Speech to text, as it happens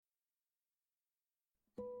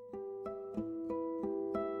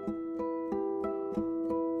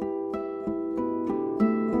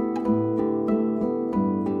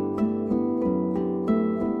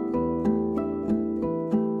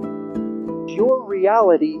Your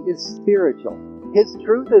reality is spiritual. His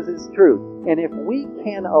truth is His truth. And if we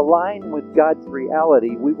can align with God's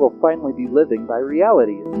reality, we will finally be living by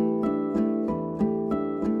reality.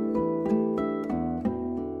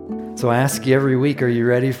 So I ask you every week, are you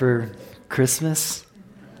ready for Christmas?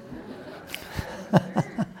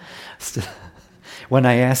 When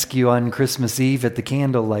I ask you on Christmas Eve at the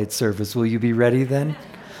candlelight service, will you be ready then?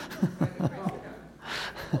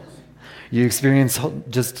 You experience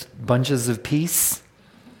just bunches of peace?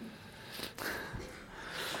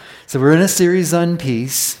 So we're in a series on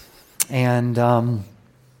peace, and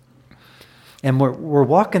we're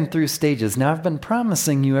walking through stages. Now I've been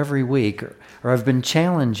promising you every week, or I've been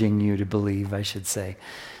challenging you to believe, I should say,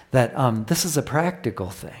 that this is a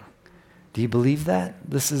practical thing. Do you believe that?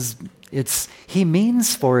 He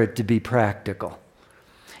means for it to be practical.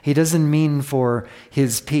 He doesn't mean for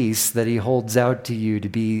His peace that He holds out to you to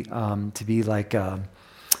be like a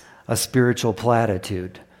spiritual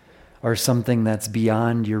platitude or something that's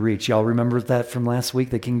beyond your reach. Y'all remember that from last week?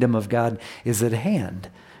 The kingdom of God is at hand.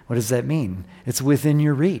 What does that mean? It's within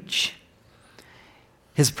your reach.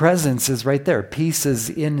 His presence is right there. Peace is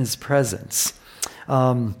in His presence.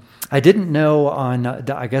 I didn't know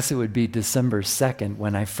I guess it would be December 2nd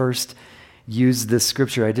when I first used this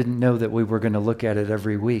scripture. I didn't know that we were going to look at it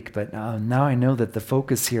every week, but now I know that the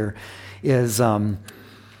focus here is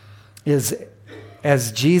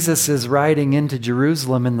as Jesus is riding into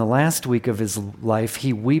Jerusalem in the last week of His life,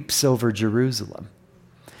 He weeps over Jerusalem.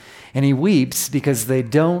 And He weeps because they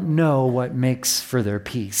don't know what makes for their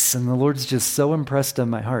peace. And the Lord's just so impressed on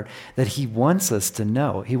my heart that He wants us to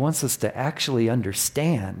know. He wants us to actually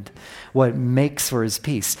understand what makes for His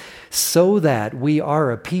peace so that we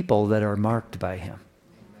are a people that are marked by Him.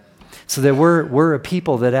 So that we're a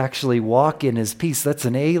people that actually walk in His peace. That's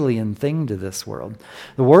an alien thing to this world.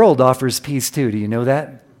 The world offers peace too. Do you know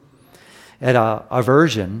that? At a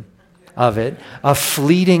version of it, a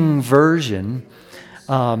fleeting version.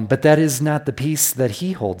 But that is not the peace that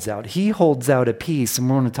He holds out. He holds out a peace, and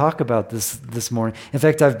we're going to talk about this morning. In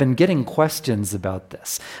fact, I've been getting questions about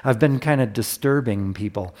this. I've been kind of disturbing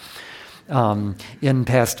people in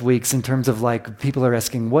past weeks in terms of like people are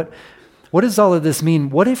asking, what does all of this mean?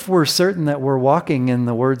 What if we're certain that we're walking in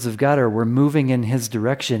the words of God or we're moving in His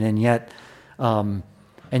direction and yet I'm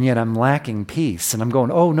lacking peace? And I'm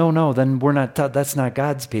going, oh, no, then we're not, that's not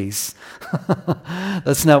God's peace.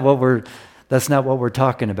 That's not what we're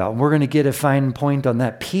talking about. And we're going to get a fine point on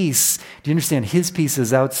that. Peace, do you understand? His peace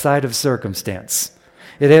is outside of circumstance.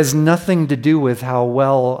 It has nothing to do with how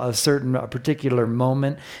well a particular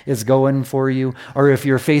moment is going for you, or if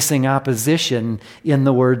you're facing opposition in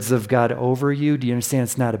the words of God over you. Do you understand?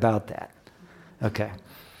 It's not about that. Okay.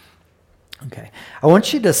 I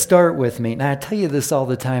want you to start with me, and I tell you this all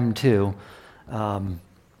the time too.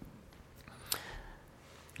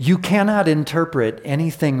 You cannot interpret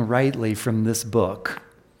anything rightly from this book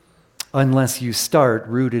unless you start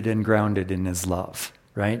rooted and grounded in His love,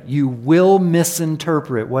 right? You will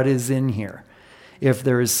misinterpret what is in here if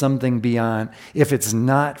there is something beyond, if it's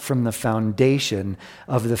not from the foundation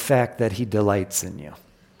of the fact that He delights in you,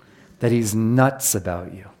 that He's nuts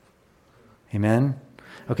about you. Amen?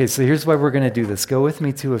 Okay, so here's why we're going to do this. Go with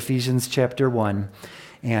me to Ephesians chapter 1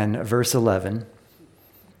 and verse 11.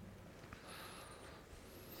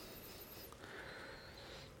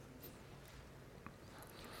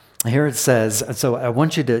 Here it says, so I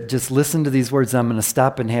want you to just listen to these words. I'm going to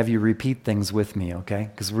stop and have you repeat things with me,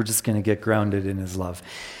 okay? Because we're just going to get grounded in His love.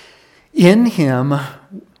 In Him,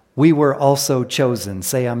 we were also chosen.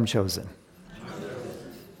 Say, I'm chosen.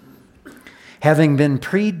 Having been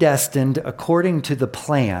predestined according to the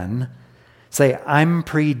plan. Say, I'm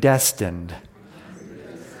predestined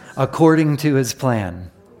according to His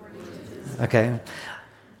plan. Okay?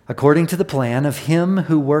 According to the plan of Him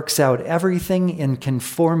who works out everything in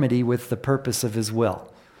conformity with the purpose of His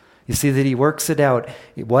will. You see that He works it out,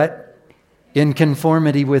 what? In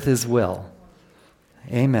conformity with His will.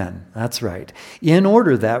 Amen. That's right. In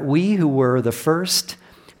order that we who were the first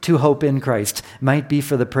to hope in Christ might be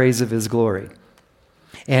for the praise of His glory.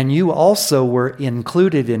 And you also were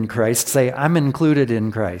included in Christ. Say, I'm included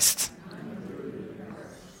in Christ.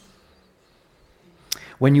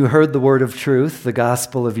 When you heard the word of truth, the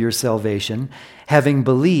gospel of your salvation, having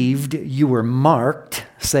believed, you were marked.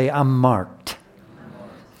 Say, I'm marked.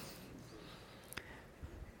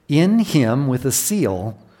 In Him with a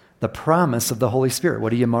seal, the promise of the Holy Spirit.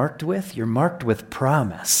 What are you marked with? You're marked with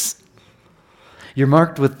promise. You're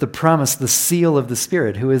marked with the promise, the seal of the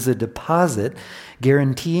Spirit, who is a deposit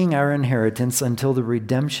guaranteeing our inheritance until the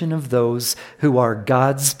redemption of those who are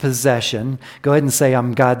God's possession. Go ahead and say,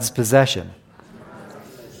 I'm God's possession.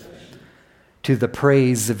 to the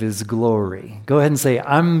praise of his glory. Go ahead and say,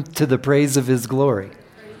 I'm to the praise of his glory.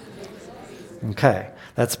 Okay,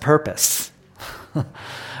 that's purpose.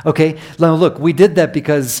 Okay, now look, we did that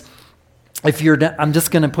because if you're not, I'm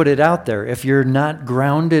just going to put it out there. If you're not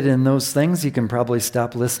grounded in those things, you can probably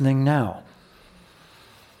stop listening now.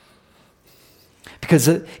 Because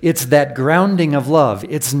it's that grounding of love.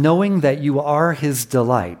 It's knowing that you are his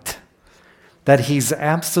delight, that he's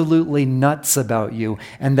absolutely nuts about you,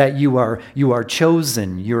 and that you are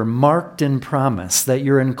chosen, you're marked in promise, that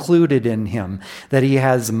you're included in him, that he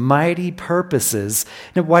has mighty purposes.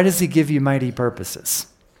 Now, why does he give you mighty purposes?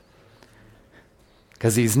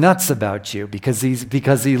 Because he's nuts about you, because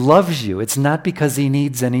he loves you. It's not because he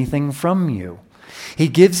needs anything from you. He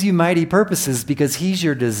gives you mighty purposes because he's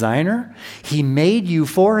your designer. He made you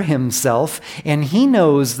for himself, and he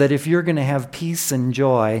knows that if you're going to have peace and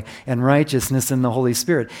joy and righteousness in the Holy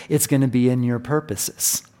Spirit, it's going to be in your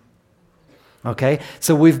purposes. Okay?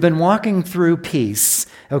 So we've been walking through peace.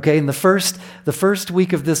 Okay? In the first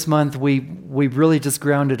week of this month, we really just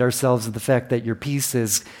grounded ourselves in the fact that your peace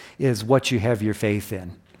is what you have your faith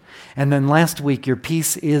in. And then last week, your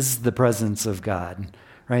peace is the presence of God.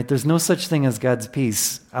 Right? There's no such thing as God's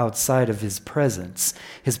peace outside of his presence.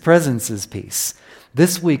 His presence is peace.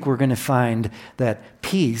 This week we're going to find that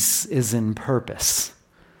peace is in purpose.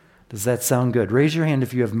 Does that sound good? Raise your hand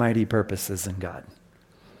if you have mighty purposes in God.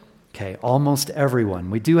 Okay, almost everyone.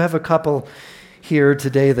 We do have a couple here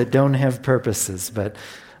today that don't have purposes, but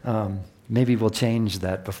maybe we'll change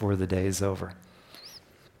that before the day is over.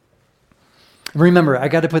 Remember, I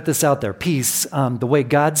got to put this out there. Peace, the way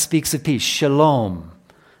God speaks of peace, shalom.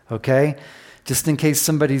 Okay? Just in case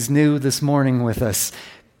somebody's new this morning with us.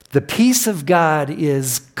 The peace of God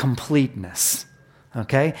is completeness.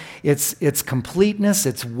 Okay? It's completeness,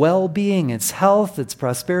 it's well-being, it's health, it's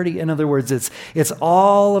prosperity. In other words, it's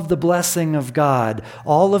all of the blessing of God,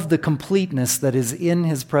 all of the completeness that is in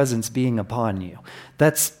his presence being upon you.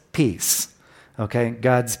 That's peace. Okay?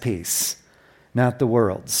 God's peace, not the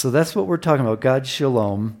world. So that's what we're talking about, God's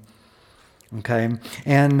shalom. Okay?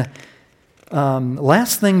 And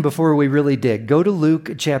last thing before we really dig, go to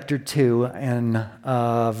Luke chapter 2 and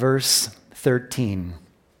verse 13.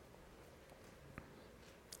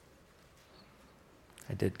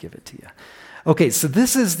 I did give it to you. Okay, so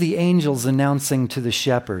this is the angels announcing to the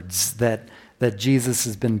shepherds that Jesus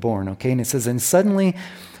has been born. Okay, and it says, and suddenly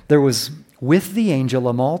there was with the angel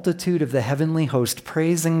a multitude of the heavenly host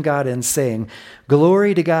praising God and saying,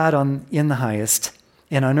 glory to God in the highest,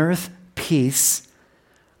 and on earth peace,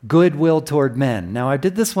 goodwill toward men. Now, I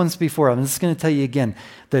did this once before. I'm just going to tell you again.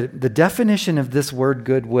 The definition of this word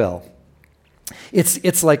goodwill,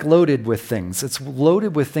 it's like loaded with things. It's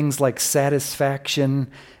loaded with things like satisfaction,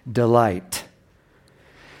 delight.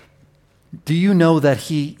 Do you know that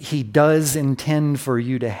he does intend for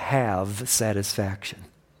you to have satisfaction,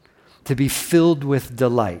 to be filled with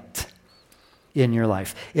delight in your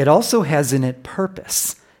life? It also has in it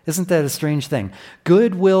purpose. Isn't that a strange thing?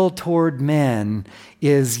 Goodwill toward men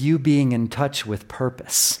is you being in touch with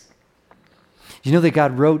purpose. You know that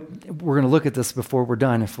God wrote, we're going to look at this before we're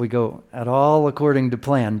done if we go at all according to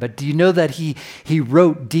plan, but do you know that he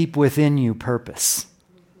wrote deep within you purpose?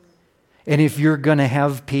 And if you're going to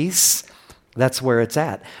have peace, that's where it's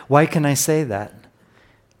at. Why can I say that?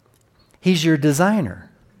 He's your designer.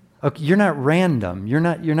 Okay, you're not random. You're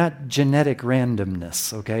not genetic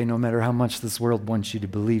randomness, okay? No matter how much this world wants you to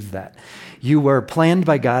believe that. You were planned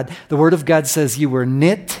by God. The Word of God says you were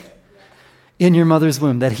knit in your mother's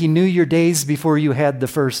womb, that he knew your days before you had the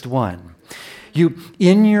first one. You,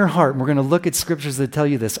 in your heart, and we're going to look at scriptures that tell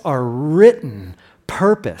you this, are written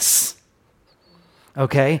purpose.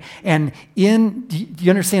 Okay? And do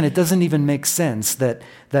you understand, it doesn't even make sense that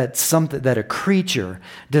a creature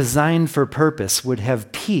designed for purpose would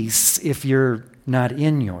have peace if you're not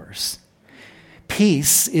in yours.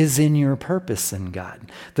 Peace is in your purpose in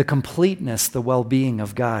God. The completeness, the well-being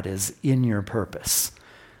of God is in your purpose.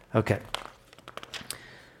 Okay.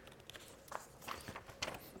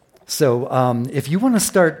 So if you want to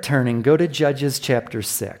start turning, go to Judges chapter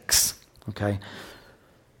 6. Okay.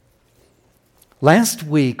 Last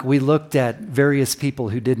week, we looked at various people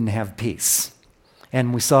who didn't have peace,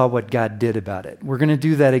 and we saw what God did about it. We're going to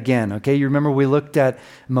do that again, okay? You remember we looked at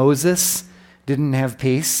Moses, didn't have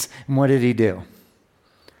peace, and what did he do?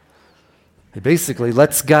 He basically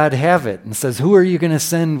lets God have it and says, who are you going to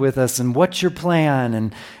send with us, and what's your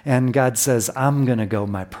plan? And God says, I'm going to go.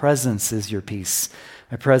 My presence is your peace.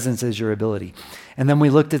 My presence is your ability. And then we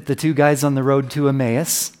looked at the two guys on the road to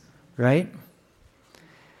Emmaus, right?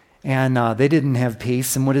 And they didn't have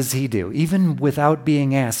peace. And what does he do? Even without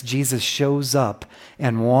being asked, Jesus shows up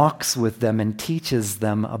and walks with them and teaches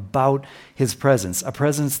them about his presence, a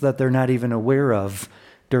presence that they're not even aware of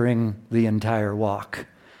during the entire walk.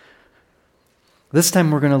 This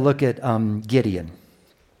time we're going to look at Gideon.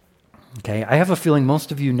 Okay, I have a feeling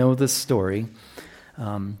most of you know this story.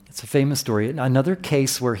 It's a famous story. Another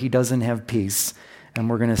case where he doesn't have peace, and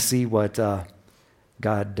we're going to see what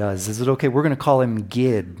God does. Is it okay? We're going to call him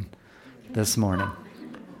Gid this morning.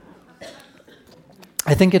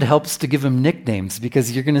 I think it helps to give him nicknames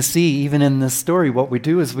because you're going to see even in this story what we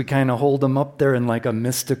do is we kind of hold him up there in like a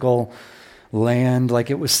mystical land, like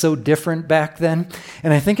it was so different back then.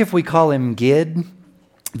 And I think if we call him Gid,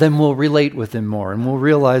 then we'll relate with him more and we'll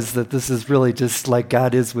realize that this is really just like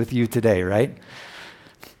God is with you today, right?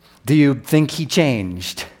 Do you think he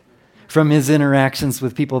changed from his interactions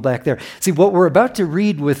with people back there? See, what we're about to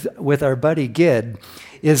read with our buddy Gid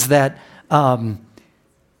is that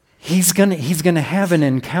he's gonna have an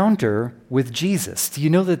encounter with Jesus. Do you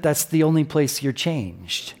know that that's the only place you're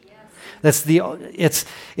changed?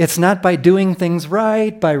 It's not by doing things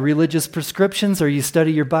right, by religious prescriptions, or you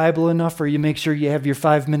study your Bible enough, or you make sure you have your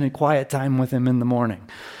 5-minute quiet time with him in the morning.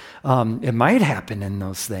 It might happen in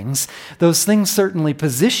those things. Those things certainly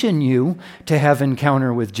position you to have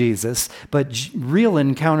encounter with Jesus, but real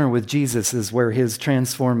encounter with Jesus is where his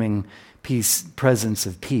transforming presence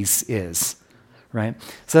of peace is, right?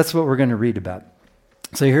 So that's what we're going to read about.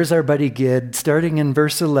 So here's our buddy Gid, starting in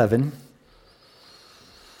verse 11.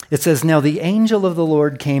 It says, "Now the angel of the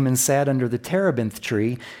Lord came and sat under the terebinth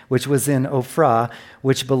tree, which was in Ophrah,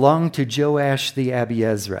 which belonged to Joash the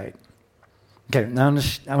Abiezrite." Okay, now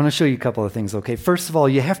I want to show you a couple of things, okay? First of all,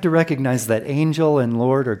 you have to recognize that angel and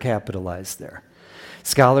Lord are capitalized there.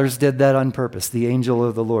 Scholars did that on purpose, the angel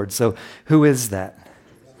of the Lord. So who is that?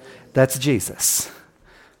 That's Jesus,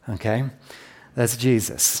 okay? That's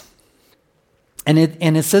Jesus. And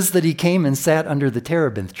it says that he came and sat under the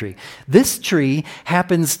terebinth tree. This tree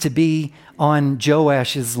happens to be on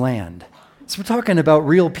Joash's land. So we're talking about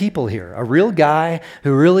real people here, a real guy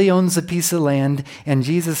who really owns a piece of land, and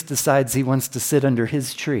Jesus decides he wants to sit under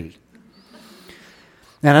his tree.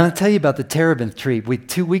 And I'm going to tell you about the terebinth tree.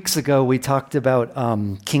 2 weeks ago, we talked about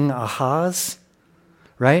King Ahaz,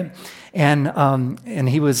 right? And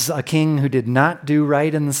he was a king who did not do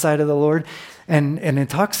right in the sight of the Lord. And it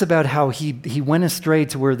talks about how he went astray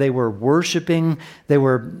to where they were worshiping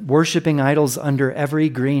idols under every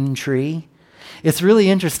green tree. It's really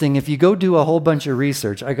interesting. If you go do a whole bunch of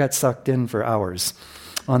research, I got sucked in for hours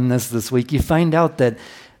on this week, you find out that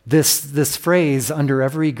this phrase, under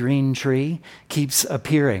every green tree, keeps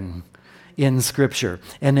appearing in Scripture.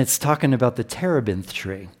 And it's talking about the terebinth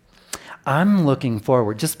tree. I'm looking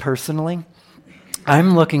forward, just personally,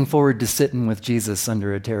 I'm looking forward to sitting with Jesus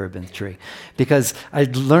under a terebinth tree because I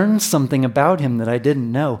learned something about him that I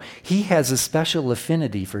didn't know. He has a special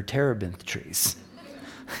affinity for terebinth trees.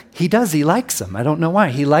 He does. He likes them. I don't know why.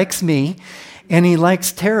 He likes me, and he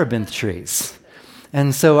likes terebinth trees.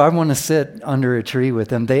 And so I want to sit under a tree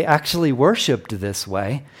with him. They actually worshipped this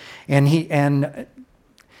way, and he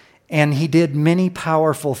did many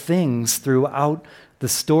powerful things throughout the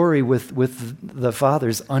story with the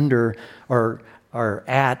fathers under or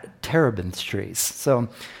at terebinth trees. So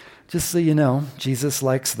just so you know, Jesus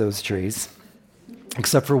likes those trees,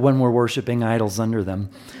 except for when we're worshiping idols under them.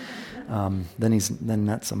 Then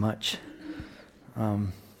not so much.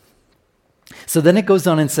 So then it goes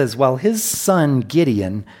on and says, while his son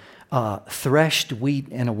Gideon threshed wheat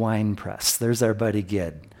in a wine press. There's our buddy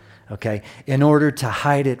Gid. Okay, in order to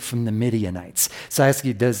hide it from the Midianites. So I ask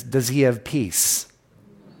you, does he have peace?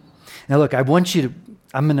 Now look, I'm going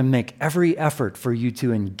to make every effort for you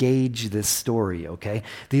to engage this story, okay?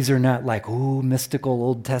 These are not like, mystical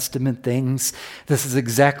Old Testament things. This is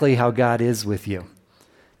exactly how God is with you.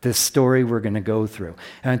 This story we're going to go through.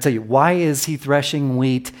 And I'll tell you, why is he threshing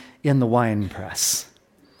wheat in the wine press?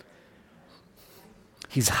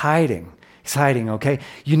 He's hiding. He's hiding, okay?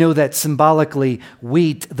 You know that symbolically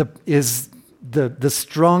wheat is the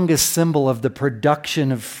strongest symbol of the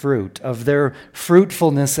production of fruit, of their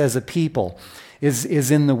fruitfulness as a people, is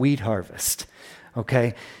in the wheat harvest,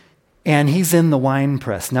 okay? And he's in the wine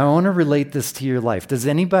press. Now, I want to relate this to your life. Does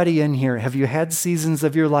anybody in here, have you had seasons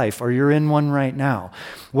of your life, or you're in one right now,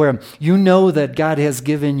 where you know that God has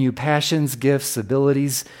given you passions, gifts,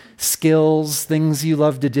 abilities, skills, things you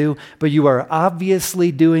love to do, but you are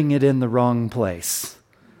obviously doing it in the wrong place?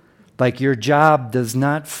 Like your job does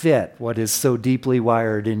not fit what is so deeply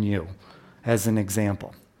wired in you, as an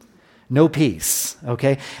example. No peace,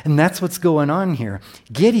 okay? And that's what's going on here.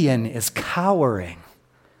 Gideon is cowering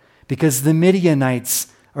because the Midianites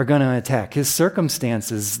are going to attack. His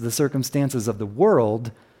circumstances, the circumstances of the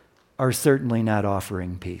world, are certainly not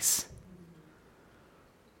offering peace.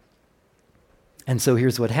 And so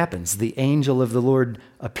here's what happens. The angel of the Lord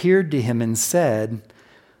appeared to him and said,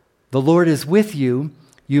 "The Lord is with you,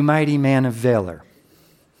 you mighty man of valor."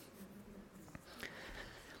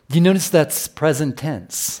 Do you notice that's present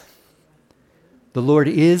tense? The Lord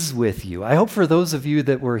is with you. I hope for those of you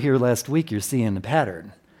that were here last week, you're seeing the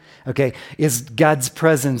pattern. Okay, is God's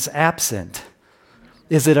presence absent?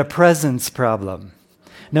 Is it a presence problem?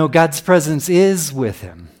 No, God's presence is with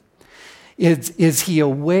him. Is he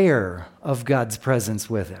aware of God's presence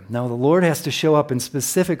with him? Now, the Lord has to show up and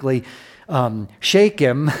specifically shake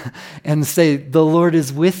him and say, "The Lord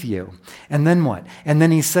is with you." And then what? And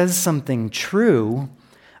then he says something true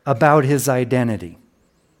about his identity.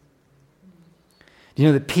 You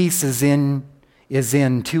know that peace is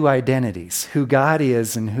in two identities, who God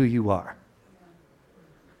is and who you are.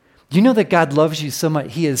 Do you know that God loves you so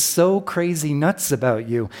much? He is so crazy nuts about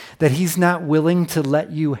you that he's not willing to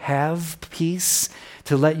let you have peace,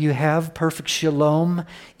 to let you have perfect shalom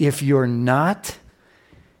if you're not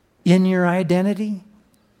in your identity.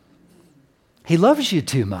 He loves you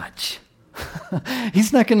too much.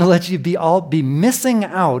 He's not going to let you be missing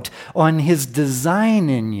out on his design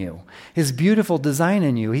in you, his beautiful design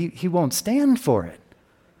in you. He won't stand for it.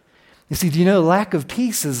 You see, do you know lack of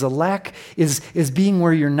peace is being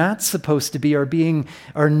where you're not supposed to be,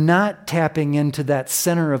 or not tapping into that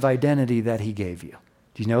center of identity that he gave you.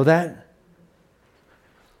 Do you know that?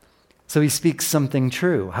 So he speaks something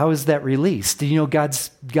true. How is that released? Do you know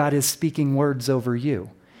God is speaking words over you?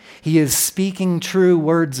 He is speaking true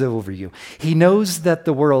words over you. He knows that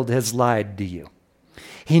the world has lied to you.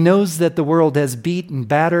 He knows that the world has beat and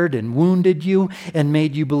battered and wounded you and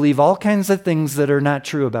made you believe all kinds of things that are not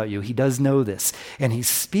true about you. He does know this, and he's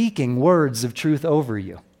speaking words of truth over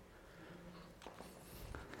you.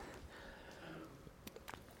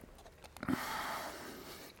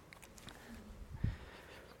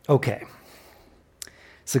 Okay.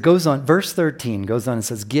 So it goes on, verse 13 goes on and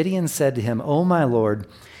says, Gideon said to him, "O my Lord,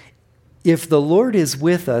 if the Lord is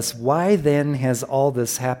with us, why then has all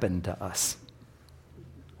this happened to us?"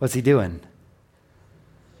 What's he doing?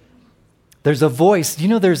 There's a voice. Do you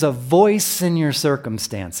know there's a voice in your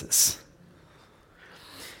circumstances?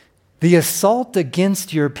 The assault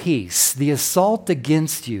against your peace, the assault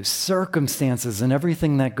against you, circumstances and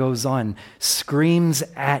everything that goes on screams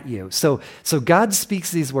at you. So God speaks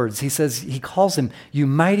these words. He says, he calls him, "You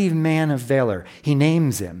mighty man of valor." He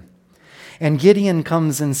names him. And Gideon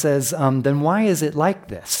comes and says, then why is it like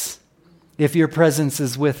this if your presence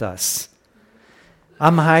is with us?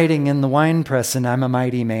 I'm hiding in the winepress and I'm a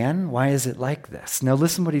mighty man. Why is it like this? Now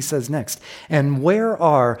listen what he says next. "And where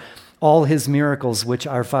are all his miracles which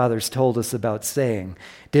our fathers told us about, saying,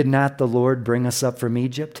 Did not the Lord bring us up from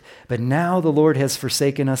Egypt? But now the Lord has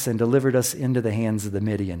forsaken us and delivered us into the hands of the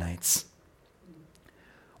Midianites."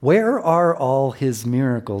 Where are all his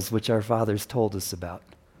miracles which our fathers told us about?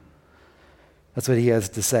 That's what he has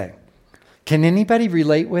to say. Can anybody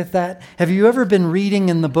relate with that? Have you ever been reading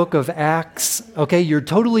in the book of Acts? Okay, you're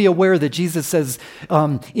totally aware that Jesus says,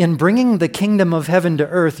 in bringing the kingdom of heaven to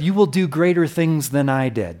earth, you will do greater things than I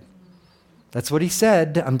did. That's what he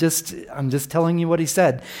said. I'm just telling you what he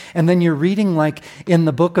said. And then you're reading like in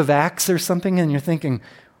the book of Acts or something, and you're thinking,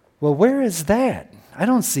 well, where is that? I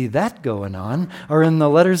don't see that going on. Or in the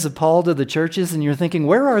letters of Paul to the churches, and you're thinking,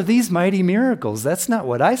 where are these mighty miracles? That's not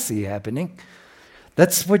what I see happening.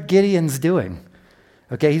 That's what Gideon's doing.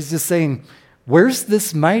 Okay, he's just saying, where's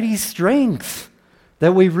this mighty strength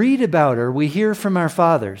that we read about or we hear from our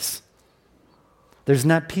fathers? There's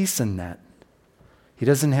not peace in that. He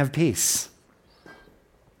doesn't have peace.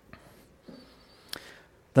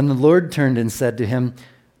 Then the Lord turned and said to him,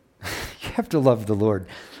 you have to love the Lord.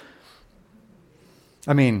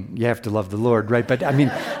 I mean, you have to love the Lord, right? But I mean,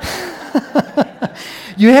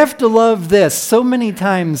 you have to love this. So many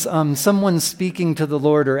times someone's speaking to the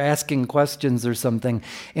Lord or asking questions or something,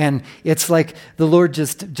 and it's like the Lord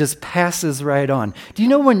just passes right on. Do you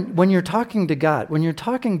know when you're talking to God, when you're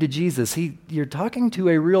talking to Jesus, you're talking to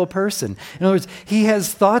a real person. In other words, he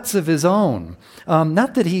has thoughts of his own.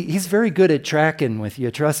 Not that he's very good at tracking with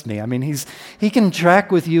you, trust me. I mean, he can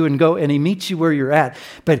track with you and go, and he meets you where you're at,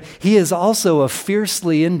 but he is also a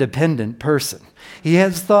fiercely independent person. He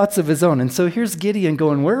has thoughts of his own. And so here's Gideon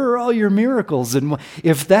going, where are all your miracles? And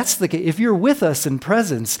if that's the case, if you're with us in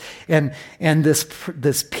presence and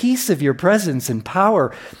this piece of your presence and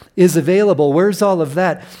power is available, where's all of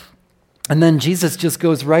that? And then Jesus just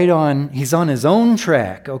goes right on. He's on his own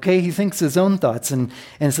track, okay? He thinks his own thoughts. And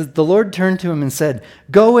says, the Lord turned to him and said,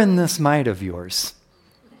 go in this might of yours.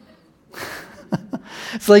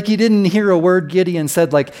 It's like you didn't hear a word Gideon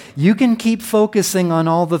said, like, you can keep focusing on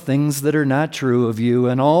all the things that are not true of you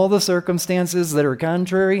and all the circumstances that are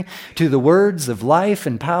contrary to the words of life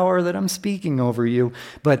and power that I'm speaking over you,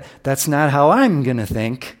 but that's not how I'm going to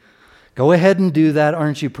think. Go ahead and do that.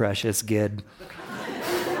 Aren't you precious, Gid?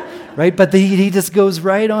 Right? But he just goes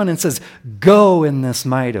right on and says, go in this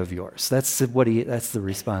might of yours. That's the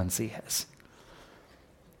response he has.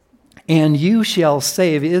 And you shall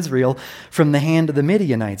save Israel from the hand of the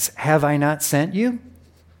Midianites. Have I not sent you?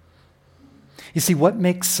 You see, what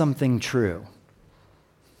makes something true?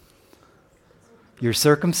 Your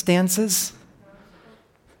circumstances?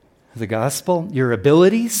 The gospel? Your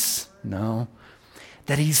abilities? No.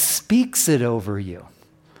 That he speaks it over you.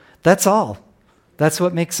 That's all. That's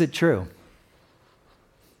what makes it true.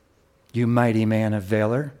 You mighty man of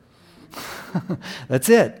valor. That's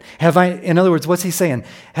it. In other words, what's he saying?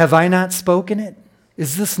 Have I not spoken it?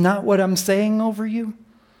 Is this not what I'm saying over you?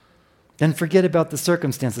 Then forget about the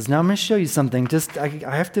circumstances. Now I'm going to show you something. I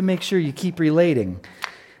have to make sure you keep relating.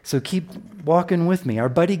 So keep walking with me. Our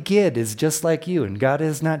buddy Gid is just like you, and God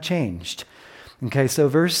has not changed. Okay, so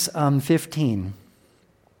verse 15.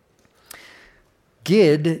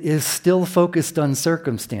 Gid is still focused on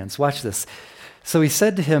circumstance. Watch this. So he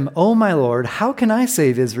said to him, O my Lord, how can I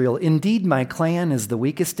save Israel? Indeed, my clan is the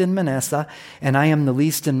weakest in Manasseh, and I am the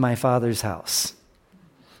least in my father's house.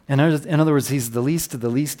 In other words, he's the least of the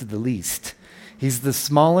least of the least. He's the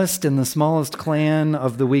smallest in the smallest clan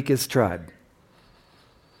of the weakest tribe.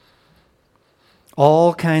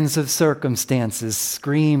 All kinds of circumstances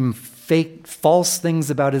scream fake, false things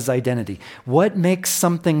about his identity. What makes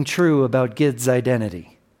something true about Gid's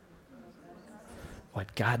identity?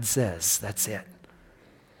 What God says, that's it.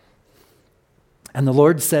 And the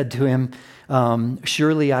Lord said to him,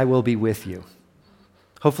 surely I will be with you.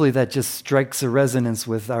 Hopefully that just strikes a resonance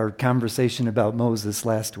with our conversation about Moses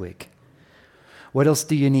last week. What else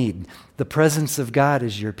do you need? The presence of God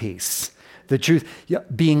is your peace. The truth,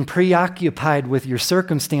 being preoccupied with your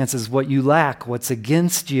circumstances, what you lack, what's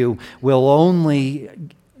against you, will only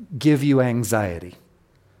give you anxiety.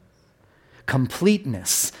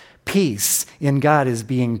 Completeness, peace in God is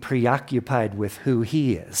being preoccupied with who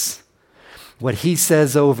He is, what He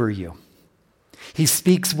says over you. He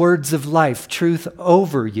speaks words of life, truth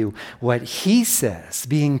over you. What He says,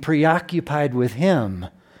 being preoccupied with Him,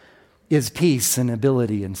 is peace and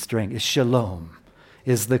ability and strength, is shalom,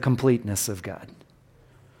 is the completeness of God.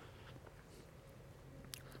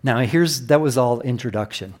 Now, that was all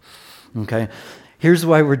introduction. Okay? Here's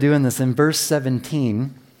why we're doing this. In verse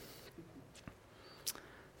 17,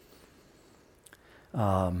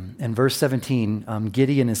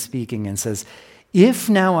 Gideon is speaking and says, if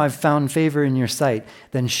now I've found favor in your sight,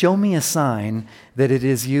 then show me a sign that it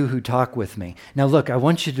is you who talk with me. Now look, I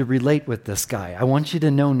want you to relate with this guy. I want you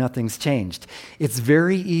to know nothing's changed. It's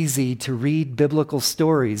very easy to read biblical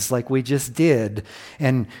stories like we just did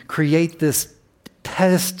and create this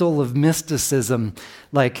pedestal of mysticism,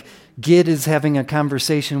 like Gid is having a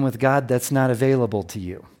conversation with God that's not available to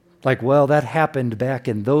you. Like, well, that happened back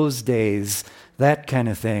in those days, that kind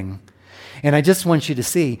of thing. And I just want you to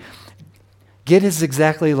see, Gid is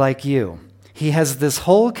exactly like you. He has this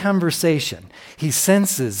whole conversation. He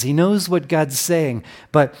senses, he knows what God's saying,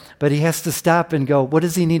 but he has to stop and go, what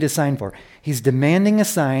does he need a sign for? He's demanding a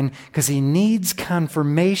sign because he needs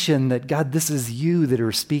confirmation that, God, this is you that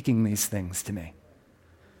are speaking these things to me.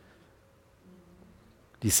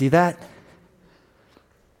 Do you see that?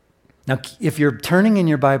 Now, if you're turning in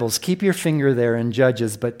your Bibles, keep your finger there in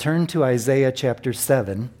Judges, but turn to Isaiah chapter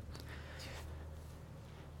 7.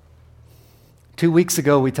 2 weeks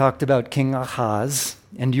ago, we talked about King Ahaz.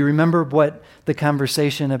 And do you remember what the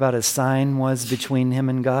conversation about a sign was between him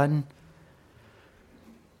and God?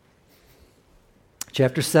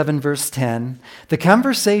 Chapter 7, verse 10. The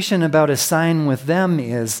conversation about a sign with them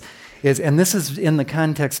is, and this is in the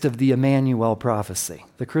context of the Emmanuel prophecy,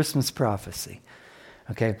 the Christmas prophecy.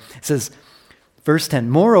 Okay, it says, verse 10,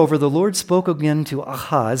 moreover, the Lord spoke again to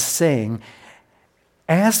Ahaz, saying,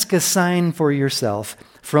 ask a sign for yourself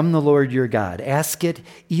from the Lord your God. Ask it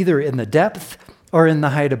either in the depth or in the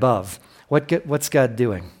height above. What's God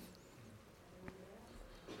doing?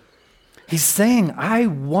 He's saying, I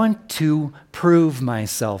want to prove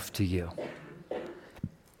myself to you.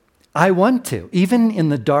 I want to. Even in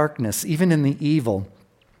the darkness, even in the evil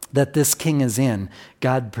that this king is in,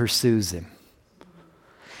 God pursues him.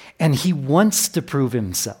 And he wants to prove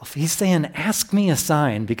himself. He's saying, ask me a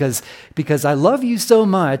sign because I love you so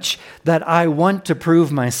much that I want to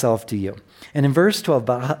prove myself to you. And in verse 12,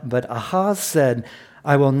 but Ahaz said,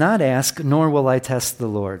 I will not ask, nor will I test the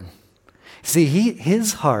Lord. See,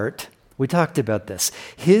 his heart We talked about this.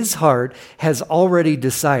 His heart has already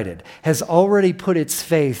decided, has already put its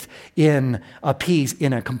faith in a peace,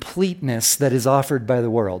 in a completeness that is offered by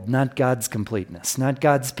the world, not God's completeness, not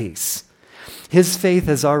God's peace. His faith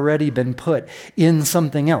has already been put in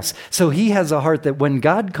something else. So he has a heart that when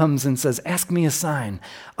God comes and says, ask me a sign,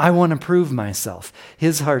 I want to prove myself.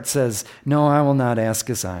 His heart says, no, I will not ask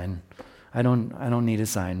a sign. I don't need a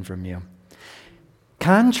sign from you.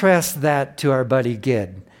 Contrast that to our buddy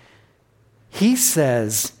Gid. He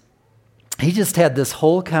says, he just had this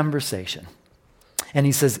whole conversation. And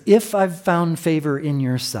he says, if I've found favor in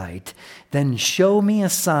your sight, then show me a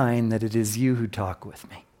sign that it is you who talk with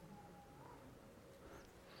me.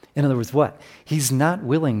 In other words, what? He's not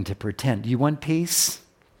willing to pretend. You want peace?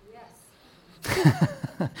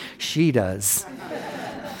 Yes. She does.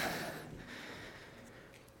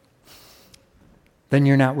 Then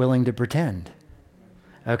you're not willing to pretend.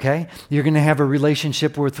 Okay? You're going to have a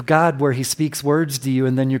relationship with God where he speaks words to you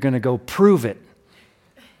and then you're going to go prove it.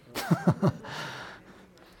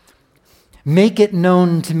 Make it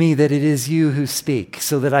known to me that it is you who speak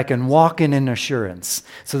so that I can walk in an assurance,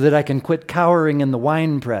 so that I can quit cowering in the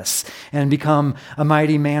winepress and become a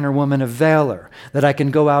mighty man or woman of valor, that I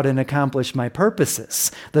can go out and accomplish my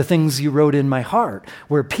purposes, the things you wrote in my heart,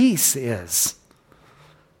 where peace is.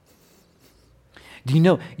 Do you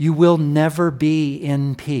know, you will never be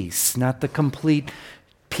in peace, not the complete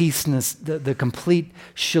peaceness, the complete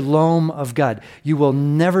shalom of God. You will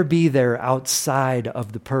never be there outside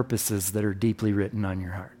of the purposes that are deeply written on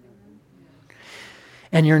your heart.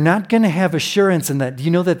 And you're not going to have assurance in that. Do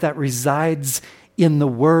you know that resides in the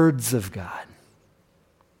words of God?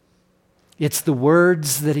 It's the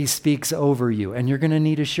words that he speaks over you, and you're going to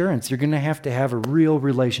need assurance. You're going to have a real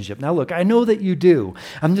relationship. Now look, I know that you do.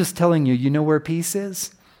 I'm just telling you, you know where peace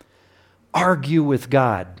is? Argue with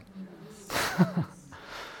God.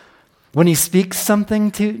 When he speaks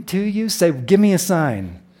something to you, say, give me a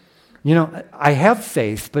sign. You know, I have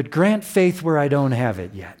faith, but grant faith where I don't have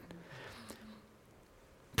it yet.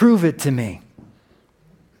 Prove it to me.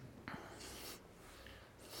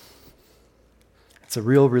 It's a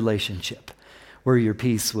real relationship where your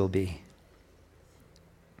peace will be.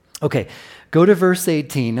 Okay, go to verse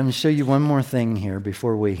 18. I'm going to show you one more thing here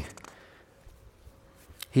before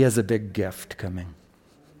he has a big gift coming.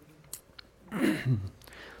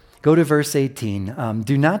 Go to verse 18.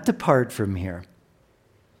 Do not depart from here.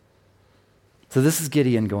 So this is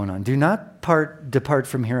Gideon going on. Do not depart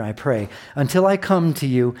from here, I pray, until I come to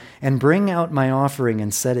you and bring out my offering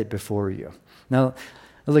and set it before you. Now,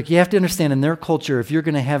 look, you have to understand, in their culture, if you're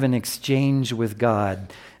going to have an exchange with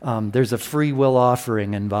God, there's a free will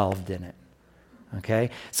offering involved in it.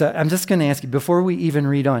 Okay? So I'm just going to ask you, before we even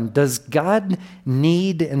read on, does God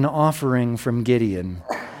need an offering from Gideon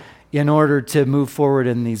in order to move forward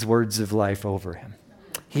in these words of life over him?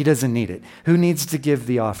 He doesn't need it. Who needs to give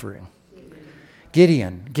the offering?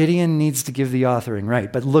 Gideon. Gideon needs to give the offering,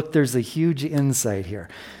 right. But look, there's a huge insight here.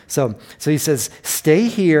 So he says, stay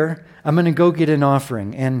here. I'm going to go get an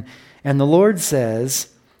offering. And the Lord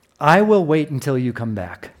says, I will wait until you come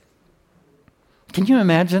back. Can you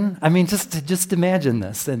imagine? I mean, just imagine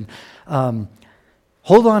this. And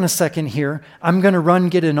hold on a second here. I'm going to run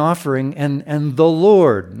get an offering. And the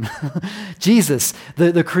Lord, Jesus,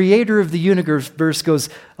 the creator of the universe goes,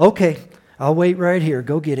 okay, I'll wait right here.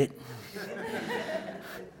 Go get it.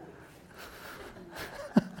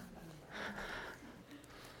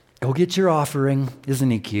 Go get your offering.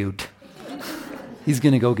 Isn't he cute? He's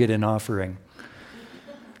going to go get an offering.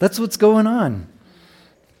 That's what's going on.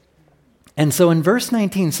 And so in verse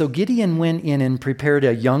 19, so Gideon went in and prepared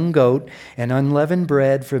a young goat and unleavened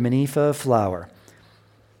bread from an ephah of flour.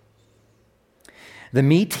 The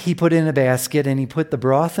meat he put in a basket, and he put the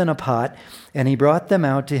broth in a pot, and he brought them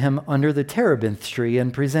out to him under the terebinth tree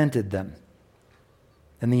and presented them.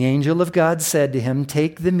 And the angel of God said to him,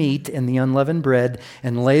 take the meat and the unleavened bread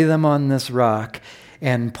and lay them on this rock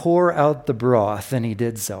and pour out the broth. And he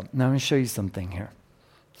did so. Now I'm going to show you something here.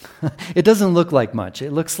 It doesn't look like much.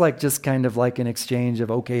 It looks like just kind of like an exchange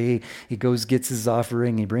of, okay, he goes, gets his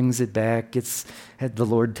offering, he brings it back, the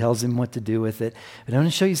Lord tells him what to do with it. But I'm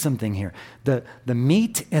going to show you something here. The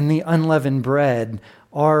meat and the unleavened bread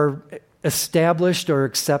are established or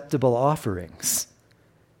acceptable offerings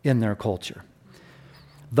in their culture.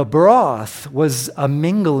 The broth was a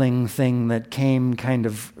mingling thing that came kind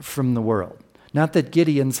of from the world. Not that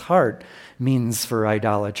Gideon's heart means for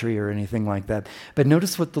idolatry or anything like that. But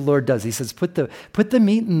notice what the Lord does. He says, put the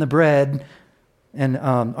meat and the bread And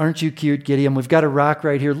aren't you cute, Gideon? We've got a rock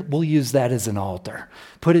right here. We'll use that as an altar.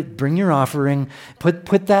 Bring your offering,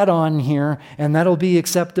 put that on here, and that'll be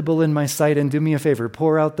acceptable in my sight. And do me a favor,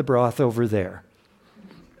 pour out the broth over there.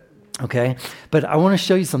 Okay? But I want to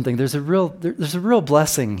show you something. There's a real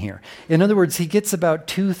blessing here. In other words, he gets about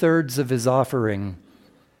 2/3 of his offering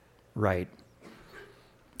right.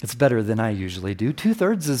 It's better than I usually do.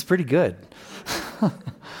 2/3 is pretty good.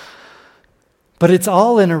 But it's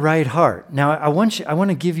all in a right heart. Now, I want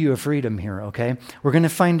to give you a freedom here, okay? We're going to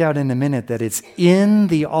find out in a minute that it's in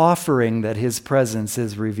the offering that his presence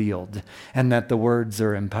is revealed and that the words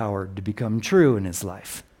are empowered to become true in his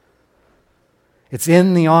life. It's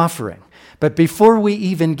in the offering. But before we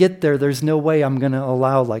even get there, there's no way I'm going to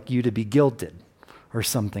allow you to be guilted or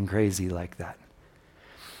something crazy like that.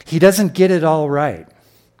 He doesn't get it all right.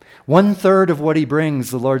 1/3 of what he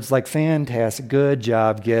brings, the Lord's like, fantastic, good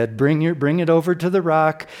job, Gid. Bring it over to the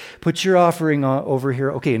rock. Put your offering over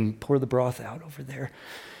here. Okay, and pour the broth out over there.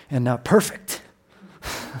 And now, perfect.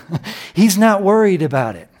 He's not worried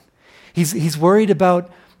about it. He's worried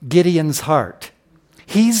about Gideon's heart.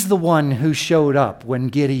 He's the one who showed up when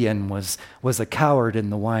Gideon was a coward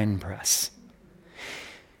in the winepress.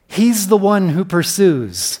 He's the one who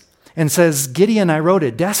pursues and says, Gideon, I wrote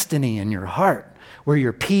a destiny in your heart where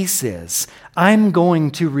your peace is. I'm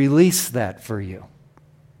going to release that for you.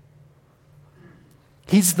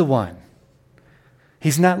 He's the one.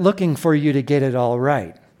 He's not looking for you to get it all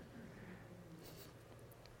right.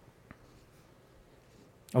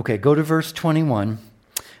 Okay, go to verse 21.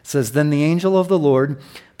 It says, Then the angel of the Lord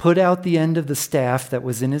put out the end of the staff that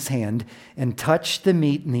was in his hand and touched the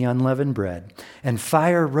meat and the unleavened bread. And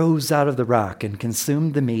fire rose out of the rock and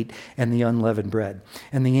consumed the meat and the unleavened bread.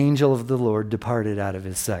 And the angel of the Lord departed out of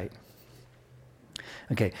his sight.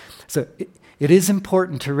 Okay, so it is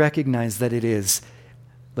important to recognize that it is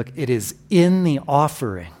in the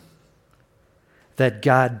offering that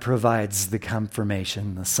God provides the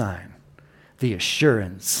confirmation, the sign, the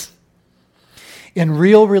assurance. In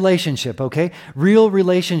real relationship, okay? Real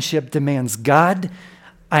relationship demands, God,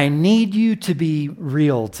 I need you to be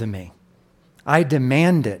real to me. I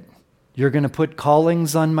demand it. You're going to put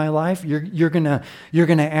callings on my life. You're going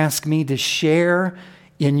to ask me to share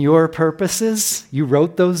in your purposes. You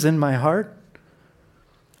wrote those in my heart.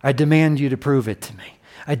 I demand you to prove it to me.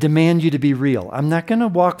 I demand you to be real. I'm not going to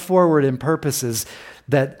walk forward in purposes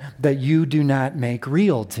that you do not make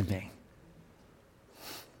real to me.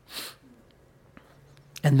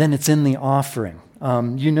 And then it's in the offering.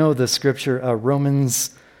 You know the scripture,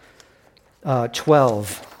 Romans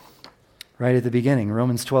 12, right at the beginning.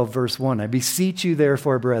 Romans 12, verse 1. I beseech you,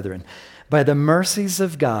 therefore, brethren, by the mercies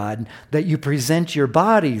of God, that you present your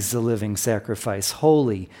bodies a living sacrifice,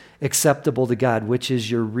 holy, acceptable to God, which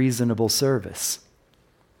is your reasonable service.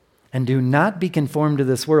 And do not be conformed to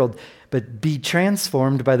this world, but be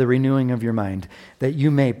transformed by the renewing of your mind, that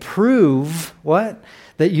you may prove, what?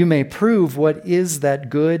 That you may prove what is that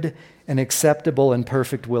good and acceptable and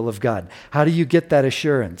perfect will of God. How do you get that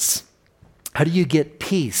assurance? How do you get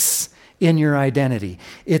peace in your identity?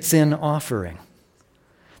 It's in offering.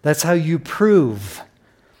 That's how you prove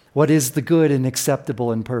what is the good and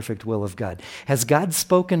acceptable and perfect will of God. Has God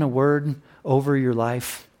spoken a word over your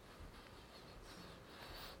life?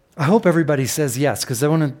 I hope everybody says yes, because I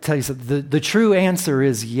want to tell you something. The true answer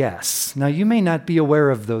is yes. Now, you may not be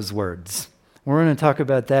aware of those words. We're going to talk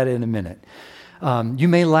about that in a minute. You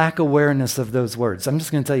may lack awareness of those words. I'm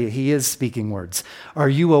just going to tell you, he is speaking words. Are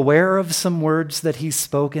you aware of some words that he's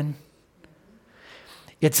spoken?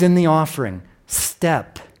 It's in the offering.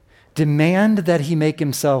 Step. Demand that he make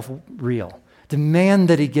himself real. Demand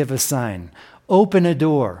that he give a sign. Open a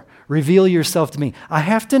door. Reveal yourself to me. I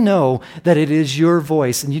have to know that it is your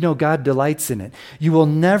voice, and you know God delights in it. You will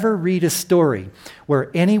never read a story where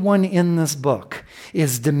anyone in this book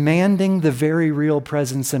is demanding the very real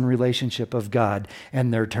presence and relationship of God,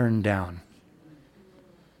 and they're turned down.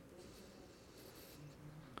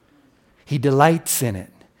 He delights in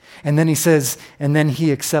it. And then he says, and then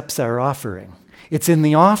he accepts our offering. It's in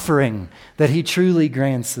the offering that he truly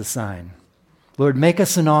grants the sign. Lord, make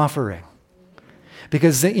us an offering.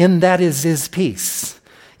 Because in that is his peace.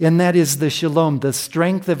 In that is the shalom, the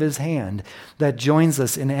strength of his hand that joins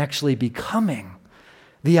us in actually becoming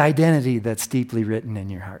the identity that's deeply written in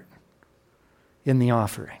your heart. In the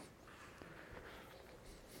offering.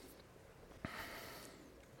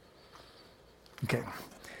 Okay.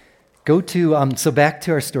 Go to, so back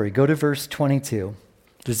to our story. Go to verse 22.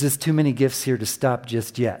 There's just too many gifts here to stop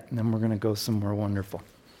just yet. And then we're going to go somewhere wonderful.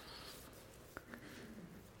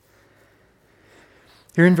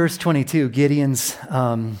 Here in verse 22, Gideon's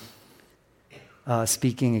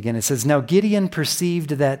speaking again. It says, "Now Gideon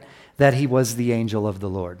perceived that he was the angel of the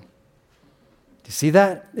Lord." Do you see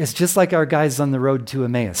that? It's just like our guys on the road to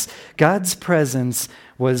Emmaus. God's presence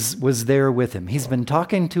was there with him. He's been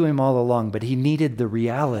talking to him all along, but he needed the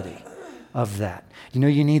reality of that.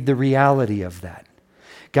 You need the reality of that.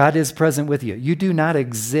 God is present with you. You do not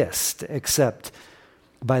exist except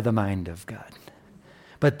by the mind of God.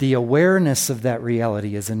 But the awareness of that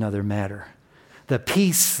reality is another matter. The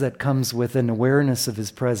peace that comes with an awareness of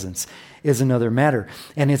his presence is another matter.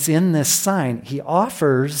 And it's in this sign he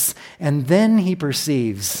offers, and then he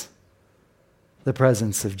perceives the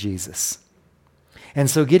presence of Jesus. And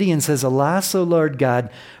so Gideon says, "Alas, O Lord God,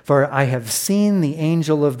 for I have seen the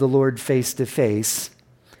angel of the Lord face to face."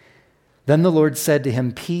 Then the Lord said to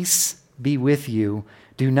him, "Peace be with you.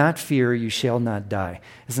 Do not fear, you shall not die."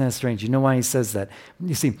 Isn't that strange? You know why he says that?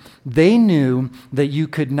 You see, they knew that you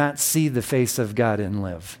could not see the face of God and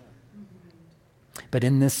live. But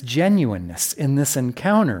in this genuineness, in this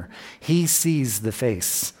encounter, he sees the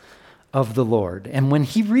face of the Lord. And when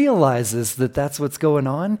he realizes that that's what's going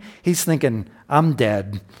on, he's thinking, "I'm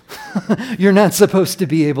dead. You're not supposed to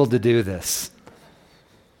be able to do this."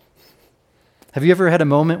 Have you ever had a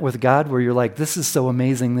moment with God where you're like, "This is so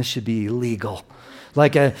amazing, this should be illegal"?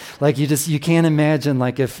 You can't imagine,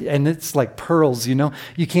 and it's like pearls, you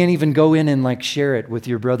can't even go in and share it with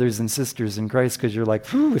your brothers and sisters in Christ because you're like,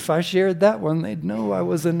 "Whew, if I shared that one, they'd know I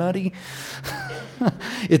was a nutty."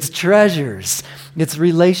 It's treasures. It's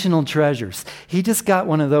relational treasures. He just got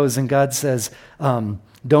one of those, and God says,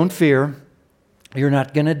 "Don't fear. You're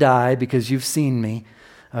not going to die because you've seen me."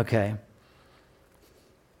 Okay.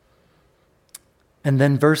 And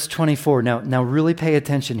then verse 24. Now really pay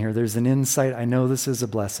attention here. There's an insight. I know this is a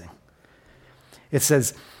blessing. It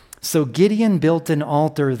says, "So Gideon built an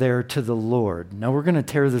altar there to the Lord." Now we're going to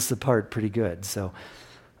tear this apart pretty good. So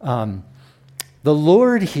the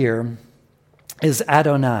Lord here is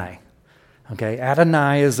Adonai. Okay,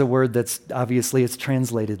 Adonai is a word that's obviously it's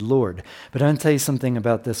translated Lord. But I'm going to tell you something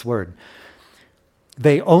about this word.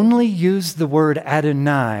 They only use the word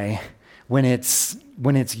Adonai when it's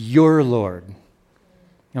your Lord.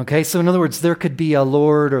 Okay, so in other words, there could be a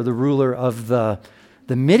lord or the ruler of the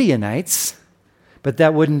Midianites, but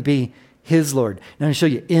that wouldn't be his Lord. Now, I'm going to show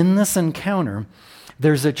you, in this encounter,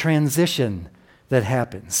 there's a transition that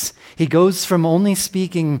happens. He goes from only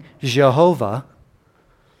speaking Jehovah,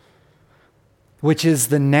 which is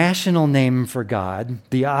the national name for God,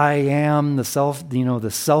 the I am, the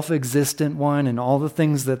self-existent one, and all the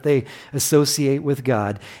things that they associate with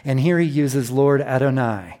God. And here he uses Lord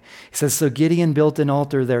Adonai. He says, "So Gideon built an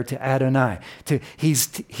altar there to Adonai."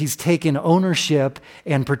 He's taken ownership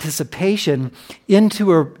and participation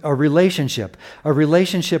into a relationship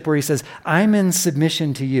where he says, "I'm in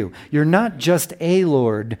submission to you. You're not just a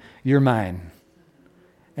Lord, you're mine,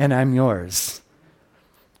 and I'm yours."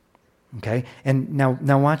 Okay, and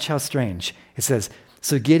now watch how strange. It says,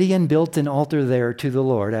 "So Gideon built an altar there to the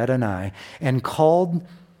Lord, Adonai, and called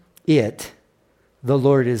it, 'The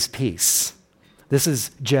Lord is Peace.'" This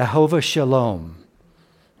is Jehovah Shalom.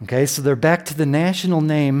 Okay, so they're back to the national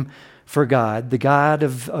name for God. The God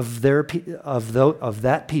of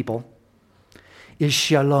that people is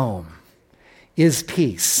Shalom, is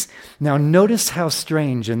peace. Now notice how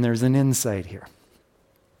strange, and there's an insight here.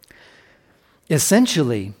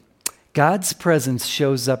 Essentially, God's presence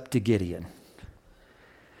shows up to Gideon,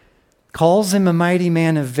 calls him a mighty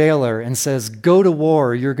man of valor, and says, "Go to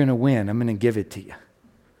war, you're going to win. I'm going to give it to you."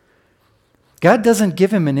 God doesn't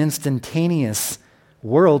give him an instantaneous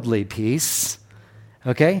worldly peace.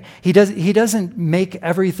 Okay? He doesn't make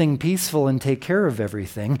everything peaceful and take care of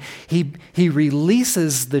everything. He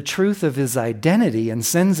releases the truth of his identity and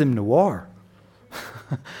sends him to war.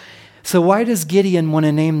 So why does Gideon want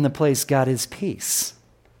to name the place God is Peace?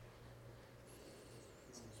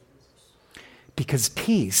 Because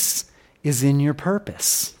peace is in your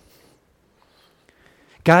purpose.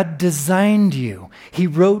 God designed you. He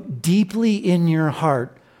wrote deeply in your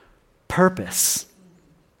heart purpose.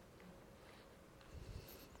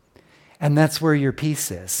 And that's where your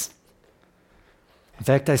peace is. In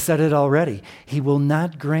fact, I said it already. He will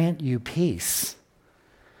not grant you peace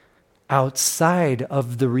outside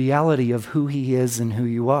of the reality of who he is and who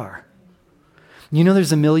you are. You know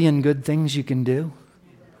there's a million good things you can do?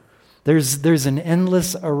 There's an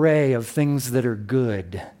endless array of things that are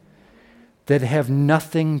good, that have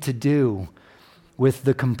nothing to do with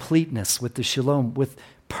the completeness, with the shalom, with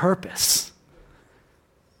purpose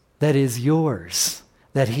that is yours,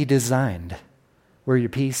 that he designed, where your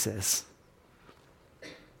peace is.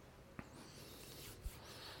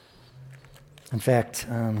 In fact,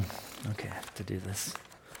 okay, I have to do this.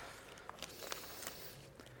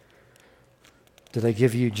 Did I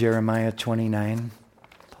give you Jeremiah 29,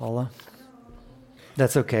 Paula?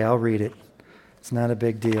 That's okay, I'll read it. It's not a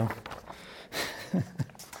big deal.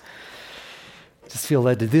 Just feel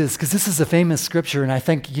led to do this because this is a famous scripture, and I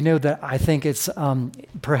think it's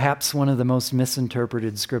perhaps one of the most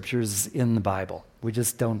misinterpreted scriptures in the Bible. We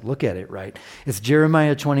just don't look at it right. It's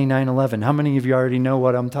Jeremiah 29:11. How many of you already know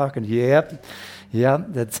what I'm talking? Yep.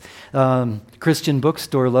 That's Christian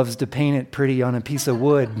bookstore loves to paint it pretty on a piece of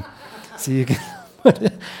wood, so you can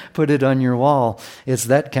put it on your wall. It's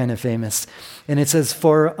that kind of famous, and it says,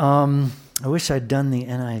 "For I wish I'd done the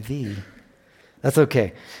NIV." That's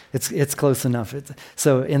okay. It's close enough.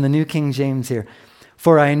 So in the New King James here,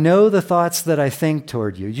 "For I know the thoughts that I think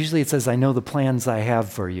toward you." Usually it says, "I know the plans I have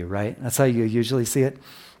for you," right? That's how you usually see it.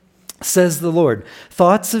 "Says the Lord,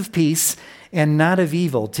 thoughts of peace and not of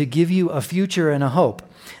evil, to give you a future and a hope.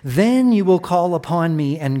 Then you will call upon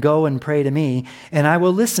me and go and pray to me, and I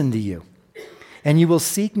will listen to you. And you will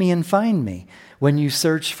seek me and find me when you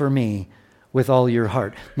search for me with all your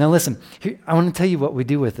heart." Now listen, I want to tell you what we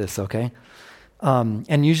do with this, okay?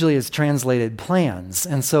 And usually it's translated plans.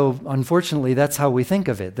 And so, unfortunately, that's how we think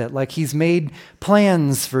of it, that like he's made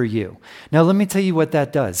plans for you. Now, let me tell you what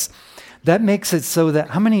that does. That makes it so that,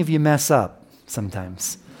 how many of you mess up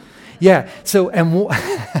sometimes? Yeah, so,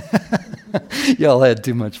 y'all had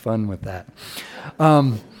too much fun with that.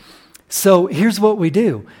 So here's what we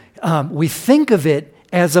do. We think of it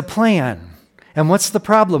as a plan. And what's the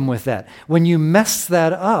problem with that? When you mess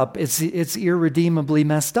that up, it's irredeemably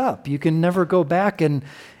messed up. You can never go back and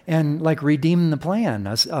like redeem the plan.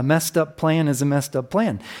 A messed up plan is a messed up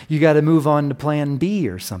plan. You got to move on to plan B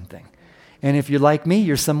or something. And if you're like me,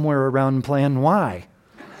 you're somewhere around plan Y,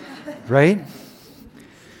 right?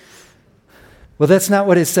 Well, that's not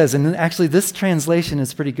what it says. And actually, this translation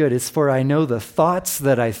is pretty good. It's "for I know the thoughts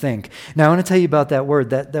that I think." Now, I want to tell you about that word.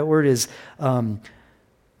 That word is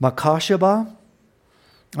makashaba.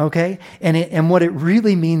 Okay? And what it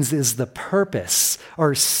really means is the purpose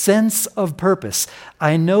or sense of purpose.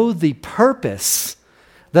 I know the purpose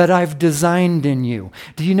that I've designed in you.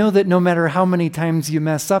 Do you know that no matter how many times you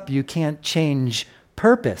mess up, you can't change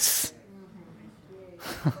purpose?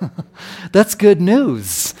 That's good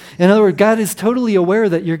news. In other words, God is totally aware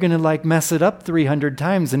that you're going to like mess it up 300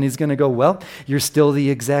 times, and he's going to go, "Well, you're still the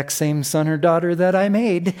exact same son or daughter that I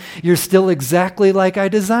made. You're still exactly like I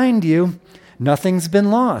designed you. Nothing's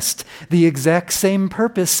been lost. The exact same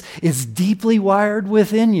purpose is deeply wired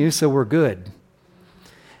within you, so we're good."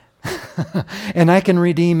 And I can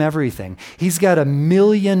redeem everything. He's got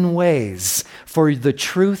 1,000,000 ways for the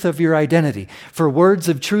truth of your identity, for words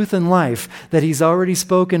of truth and life that he's already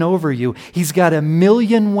spoken over you. He's got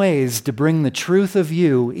 1,000,000 ways to bring the truth of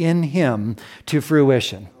you in him to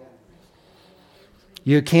fruition.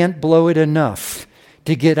 You can't blow it enough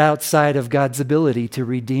to get outside of God's ability to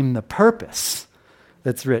redeem the purpose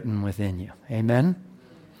that's written within you. Amen?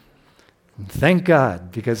 Thank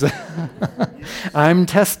God, because I'm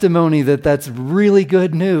testimony that that's really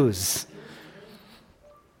good news.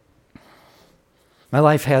 My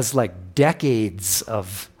life has like decades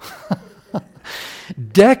of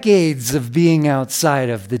being outside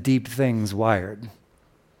of the deep things wired.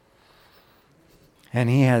 And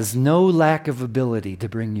he has no lack of ability to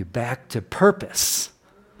bring you back to purpose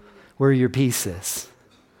where your peace is.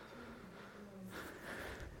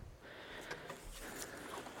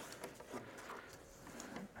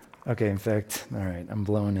 Okay, in fact, all right, I'm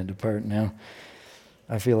blowing it apart now.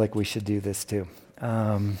 I feel like we should do this too.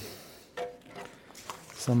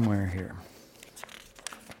 Somewhere here.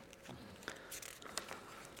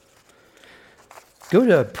 Go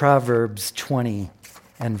to Proverbs 20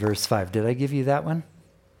 and verse 5. Did I give you that one?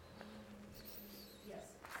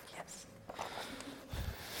 Yes.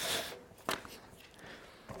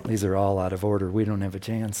 These are all out of order. We don't have a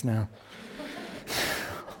chance now.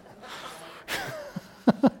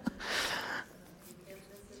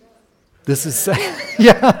 This is,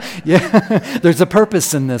 yeah. There's a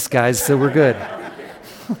purpose in this, guys, so we're good.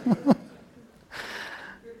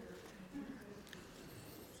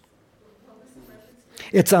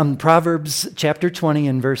 It's Proverbs chapter 20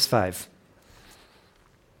 and verse 5.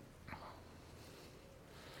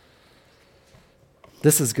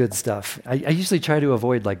 This is good stuff. I usually try to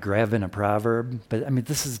avoid like grabbing a proverb, but I mean,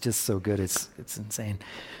 this is just so good. It's insane.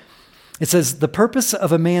 It says, the purposes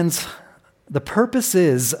of a man's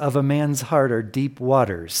heart are deep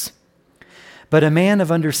waters, but a man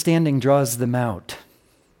of understanding draws them out.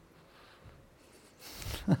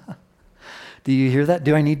 Do you hear that?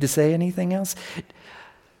 Do I need to say anything else?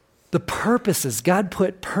 The purposes, God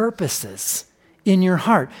put purposes in your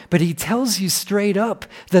heart. But he tells you straight up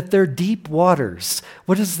that they're deep waters.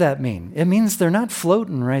 What does that mean? It means they're not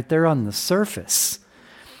floating right there on the surface.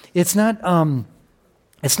 It's not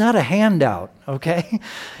a handout, okay?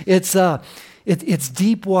 It's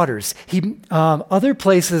deep waters. Other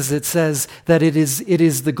places it says that it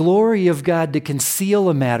is the glory of God to conceal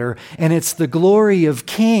a matter, and it's the glory of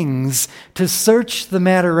kings to search the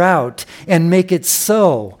matter out and make it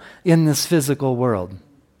so in this physical world.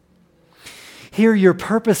 Here, your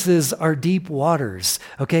purposes are deep waters,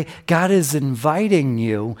 okay? God is inviting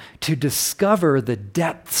you to discover the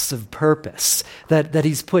depths of purpose that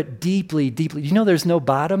he's put deeply, deeply. You know there's no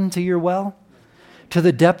bottom to your well? To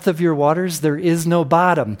the depth of your waters, there is no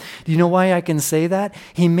bottom. Do you know why I can say that?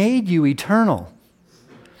 He made you eternal.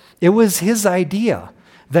 It was his idea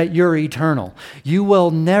that you're eternal. You will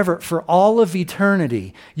never, for all of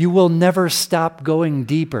eternity, you will never stop going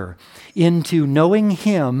deeper into knowing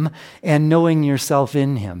him and knowing yourself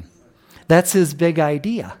in him. That's his big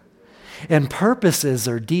idea. And purposes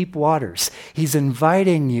are deep waters. He's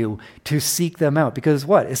inviting you to seek them out. Because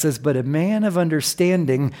what? It says, but a man of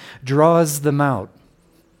understanding draws them out.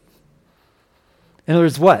 In other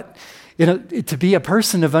words, what? To be a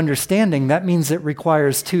person of understanding, that means it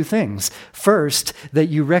requires two things. First, that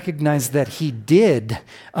you recognize that he did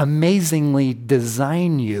amazingly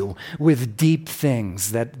design you with deep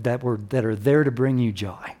things that are there to bring you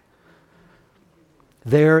joy.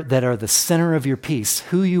 There, that are the center of your peace,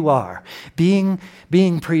 who you are. Being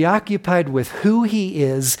preoccupied with who he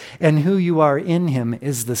is and who you are in him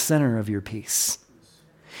is the center of your peace.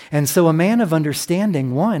 And so a man of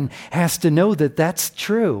understanding, one, has to know that that's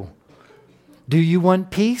true. Do you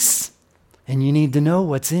want peace? And you need to know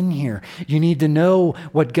what's in here. You need to know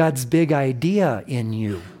what God's big idea in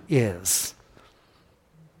you is.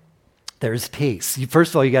 There's peace.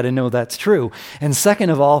 First of all, you got to know that's true. And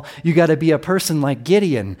second of all, you got to be a person like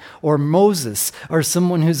Gideon or Moses or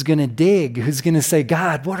someone who's going to dig, who's going to say,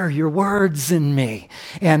 God, what are your words in me?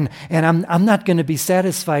 And I'm not going to be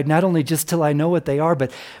satisfied not only just till I know what they are,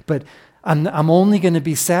 but I'm only going to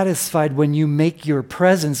be satisfied when you make your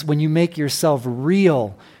presence, when you make yourself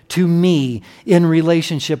real to me in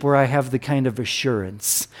relationship where I have the kind of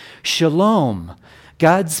assurance. Shalom,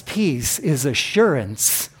 God's peace is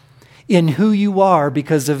assurance in who you are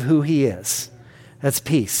because of who he is. That's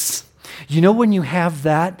peace. You know, when you have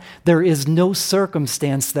that, there is no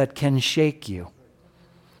circumstance that can shake you.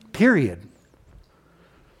 Period.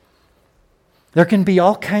 There can be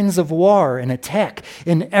all kinds of war and attack,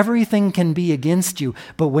 and everything can be against you.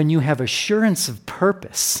 But when you have assurance of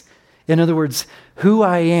purpose, in other words, who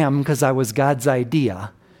I am because I was God's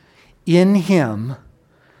idea, in him,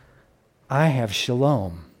 I have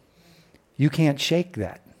shalom. You can't shake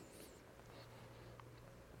that.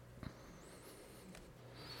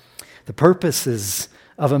 The purposes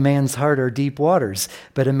of a man's heart are deep waters,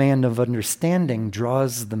 but a man of understanding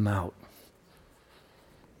draws them out.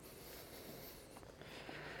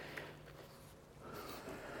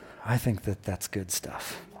 I think that that's good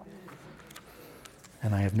stuff.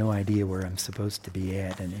 And I have no idea where I'm supposed to be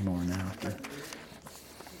at anymore now.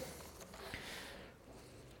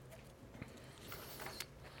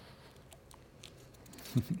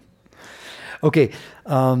 Okay,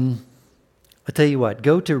 I'll tell you what.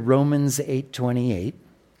 Go to Romans 8:28.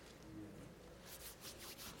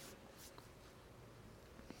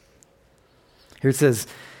 Here it says,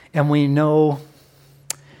 and we know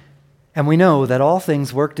that all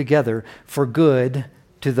things work together for good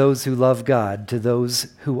to those who love God, to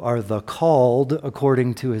those who are the called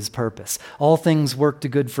according to his purpose. All things work to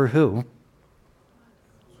good for who?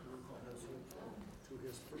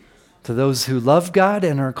 To those who love God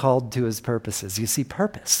and are called to his purposes. You see,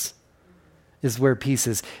 purpose is where peace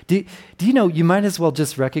is. Do you know, you might as well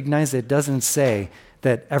just recognize it doesn't say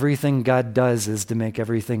that everything God does is to make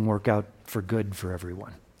everything work out for good for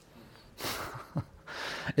everyone.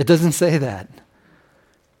 It doesn't say that.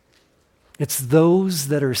 It's those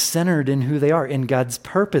that are centered in who they are, in God's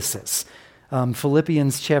purposes.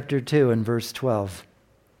 Philippians chapter 2 and verse 12.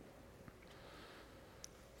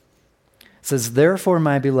 It says, therefore,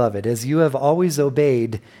 my beloved, as you have always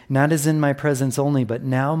obeyed, not as in my presence only, but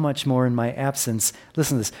now much more in my absence,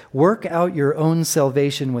 listen to this, work out your own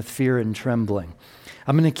salvation with fear and trembling.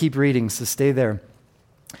 I'm going to keep reading, so stay there.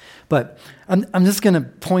 But I'm just going to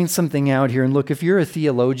point something out here. And look, if you're a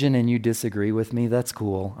theologian and you disagree with me, that's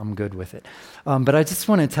cool. I'm good with it. But I just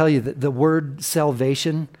want to tell you that the word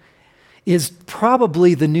salvation is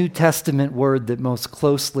probably the New Testament word that most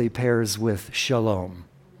closely pairs with shalom,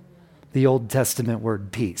 the Old Testament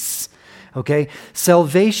word peace. Okay?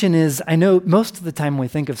 Salvation is, I know most of the time we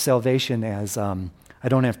think of salvation as I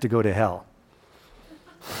don't have to go to hell.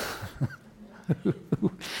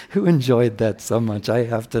 Who enjoyed that so much? I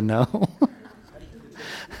have to know.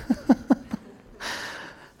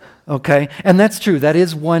 Okay, and that's true. That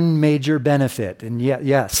is one major benefit. And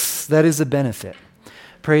yes, that is a benefit.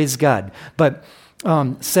 Praise God. But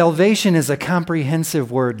salvation is a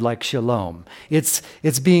comprehensive word like shalom. It's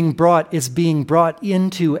being brought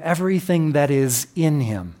into everything that is in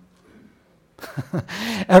him.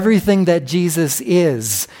 Everything that Jesus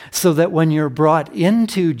is, so that when you're brought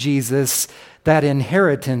into Jesus, that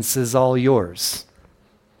inheritance is all yours.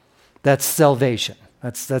 That's salvation.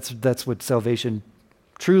 That's what salvation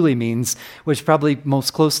truly means, which probably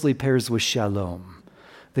most closely pairs with shalom,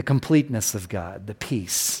 the completeness of God, the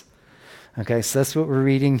peace. Okay, so that's what we're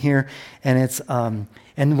reading here, and it's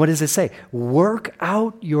and what does it say? Work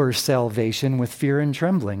out your salvation with fear and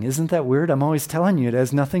trembling. Isn't that weird? I'm always telling you, it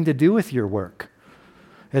has nothing to do with your work.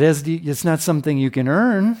 It's not something you can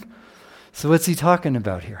earn. So what's he talking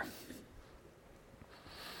about here?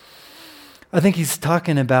 I think he's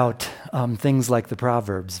talking about things like the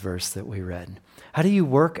Proverbs verse that we read. How do you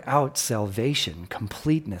work out salvation,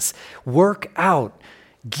 completeness? Work out,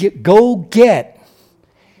 go get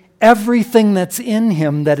everything that's in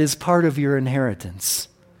him that is part of your inheritance.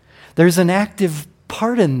 There's an active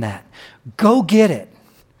part in that. Go get it.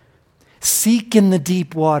 Seek in the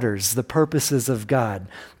deep waters the purposes of God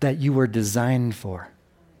that you were designed for.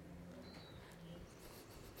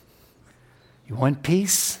 You want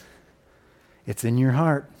peace? It's in your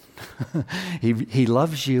heart. He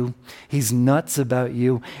loves you. He's nuts about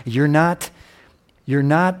you. You're not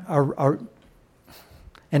an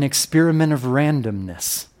experiment of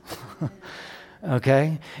randomness.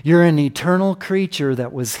 Okay? You're an eternal creature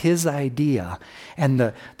that was his idea. And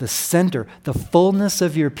the center, the fullness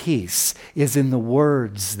of your peace is in the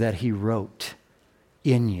words that he wrote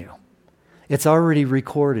in you. It's already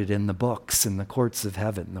recorded in the books, in the courts of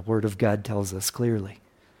heaven. The Word of God tells us clearly.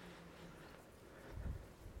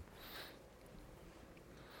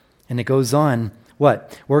 And it goes on,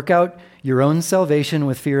 what? Work out your own salvation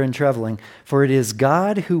with fear and trembling, for it is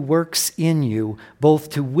God who works in you both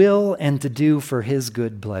to will and to do for his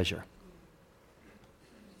good pleasure.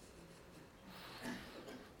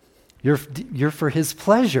 You're for his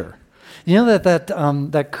pleasure. You know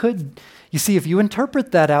that could, you see, if you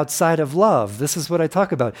interpret that outside of love, this is what I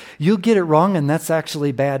talk about, you'll get it wrong, and that's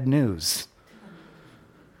actually bad news.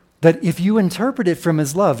 That if you interpret it from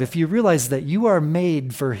his love, if you realize that you are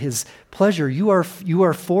made for his pleasure, you are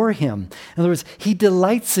for him. In other words, he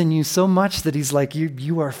delights in you so much that he's like,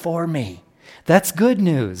 you are for me. That's good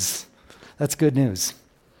news. That's good news.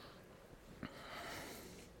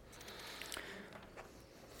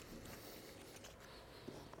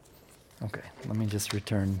 Okay, let me just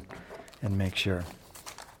return and make sure.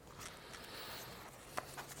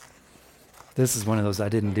 This is one of those, I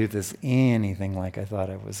didn't do this anything like I thought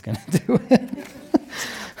I was going to do it.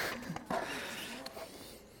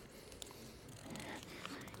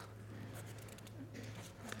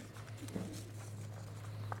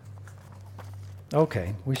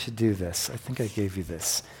 Okay, we should do this. I think I gave you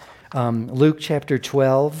this. Luke chapter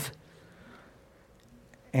 12.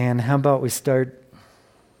 And how about we start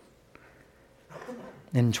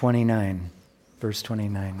in 29, verse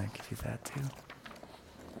 29. I give you that too.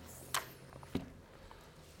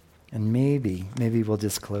 And maybe we'll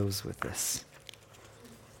just close with this.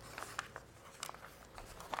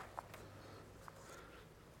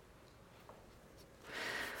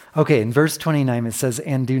 Okay, in verse 29 it says,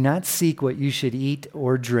 "And do not seek what you should eat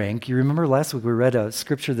or drink." You remember last week we read a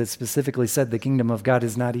scripture that specifically said the kingdom of God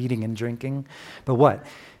is not eating and drinking, but what?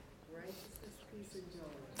 Righteousness, peace, and joy.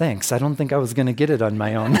 Thanks. I don't think I was going to get it on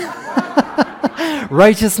my own.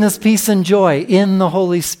 Righteousness, peace, and joy in the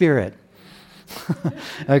Holy Spirit.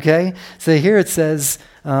 Okay? So here it says,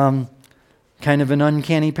 kind of an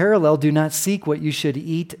uncanny parallel, do not seek what you should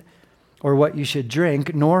eat or what you should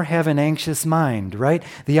drink, nor have an anxious mind, right?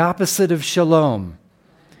 The opposite of shalom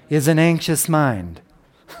is an anxious mind,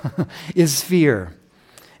 is fear.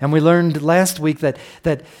 And we learned last week that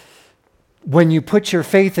when you put your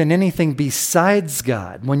faith in anything besides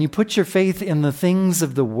God, when you put your faith in the things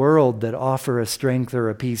of the world that offer a strength or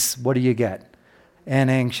a peace, what do you get? An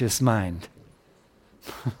anxious mind.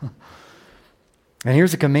 And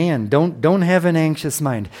here's a command. Don't have an anxious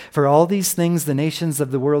mind. For all these things the nations of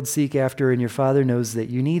the world seek after, and your Father knows that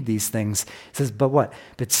you need these things. It says, but what?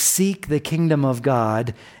 But seek the kingdom of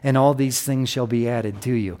God, and all these things shall be added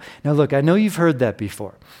to you. Now look, I know you've heard that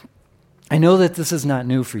before. I know that this is not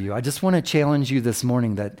new for you. I just want to challenge you this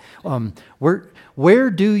morning that where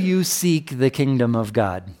do you seek the kingdom of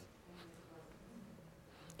God?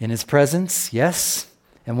 In his presence, yes.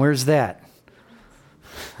 And where's that?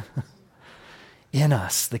 in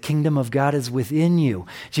us. The kingdom of God is within you.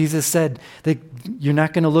 Jesus said that you're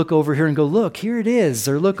not going to look over here and go, look, here it is,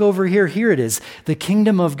 or look over here, here it is. The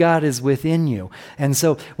kingdom of God is within you. And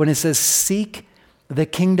so when it says seek the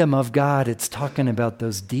kingdom of God, it's talking about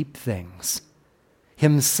those deep things.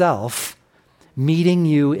 Himself meeting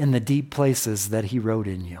you in the deep places that he wrote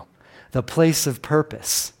in you. The place of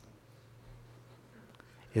purpose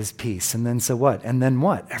is peace. And then so what? And then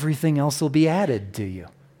what? Everything else will be added to you.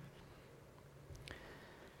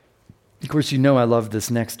 Of course, you know I love this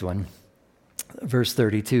next one. Verse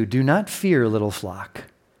 32, do not fear, little flock.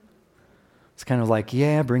 It's kind of like,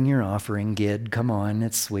 yeah, bring your offering, Gid. Come on,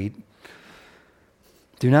 it's sweet.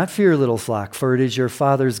 Do not fear, little flock, for it is your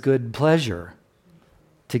Father's good pleasure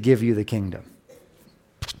to give you the kingdom.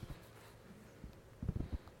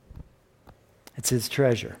 It's his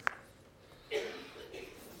treasure.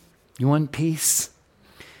 You want peace?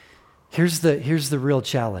 Here's the real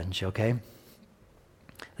challenge, okay?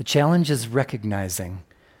 The challenge is recognizing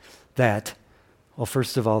that, well,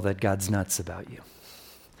 first of all, that God's nuts about you.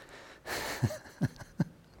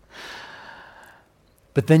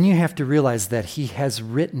 But then you have to realize that he has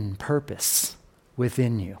written purpose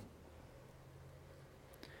within you,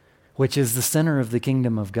 which is the center of the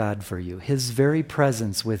kingdom of God for you. His very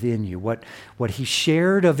presence within you, what he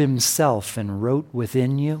shared of himself and wrote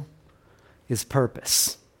within you is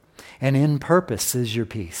purpose. And in purpose is your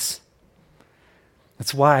peace.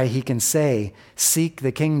 That's why he can say, seek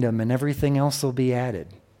the kingdom and everything else will be added.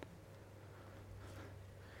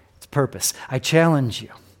 It's purpose. I challenge you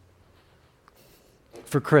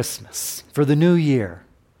for Christmas, for the new year,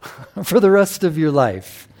 for the rest of your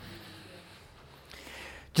life.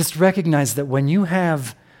 Just recognize that when you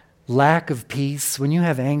have lack of peace, when you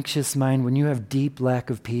have anxious mind, when you have deep lack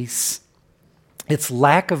of peace, it's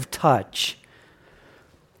lack of touch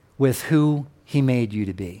with who he made you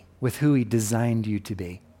to be, with who he designed you to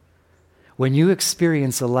be. When you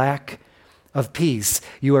experience a lack of peace,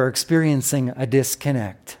 you are experiencing a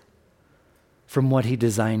disconnect from what he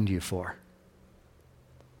designed you for.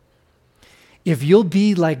 If you'll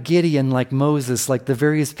be like Gideon, like Moses, like the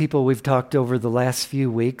various people we've talked over the last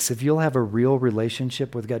few weeks, if you'll have a real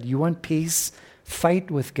relationship with God, you want peace,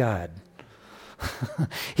 fight with God.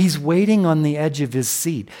 He's waiting on the edge of his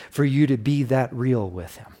seat for you to be that real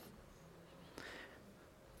with him.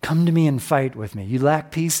 Come to me and fight with me. You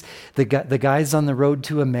lack peace? The guys on the road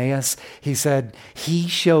to Emmaus, he said, he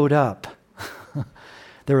showed up.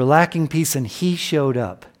 They were lacking peace and he showed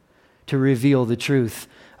up to reveal the truth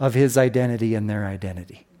of his identity and their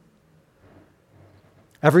identity.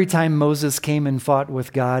 Every time Moses came and fought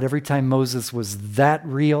with God, every time Moses was that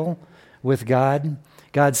real with God,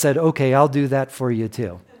 God said, okay, I'll do that for you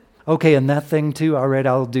too. Okay, and that thing too, all right,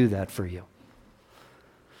 I'll do that for you.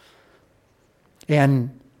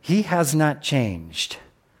 And he has not changed.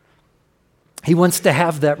 He wants to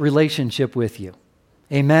have that relationship with you.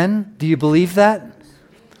 Amen? Do you believe that?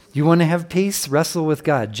 You want to have peace? Wrestle with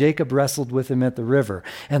God. Jacob wrestled with him at the river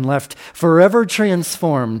and left forever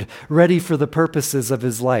transformed, ready for the purposes of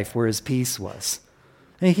his life where his peace was.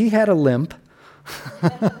 And he had a limp.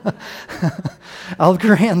 I'll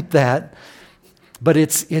grant that. But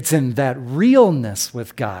it's in that realness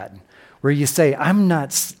with God where you say, I am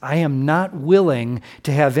not willing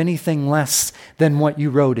to have anything less than what you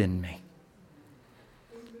wrote in me.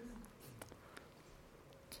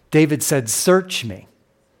 David said, search me.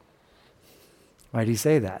 Why do you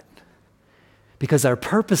say that? Because our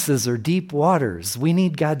purposes are deep waters. We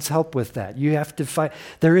need God's help with that. You have to fight.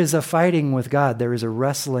 There is a fighting with God. There is a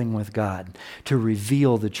wrestling with God to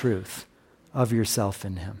reveal the truth of yourself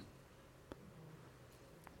in him.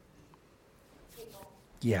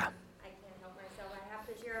 Yeah. I can't help myself. I have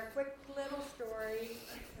to share a quick little story.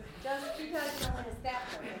 Just because no one is that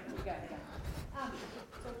perfect. You got it.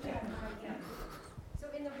 So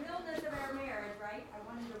in the realness of our marriage, right, I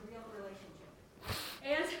wanted a real relationship.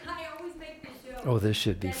 And I always make this joke. Oh, this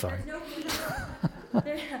should be fun. I'm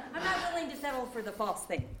not willing to settle for the false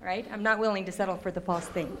thing, right? I'm not willing to settle for the false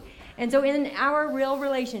thing. And so in our real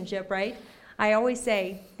relationship, right, I always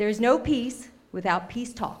say, there's no peace without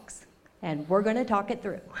peace talks. And we're going to talk it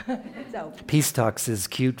through. So Peace talks is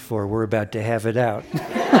cute for we're about to have it out.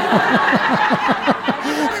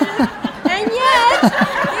 And yet,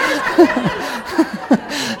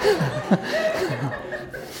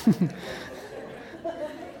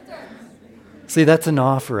 See, that's an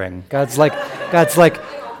offering. God's like,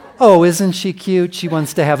 oh, isn't she cute? She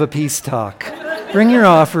wants to have a peace talk. Bring your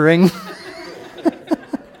offering.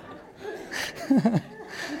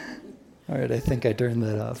 All right, I think I turned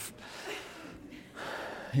that off.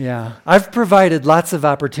 Yeah, I've provided lots of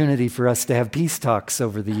opportunity for us to have peace talks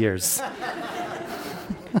over the years.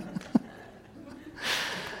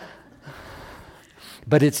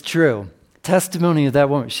 But it's true. Testimony of that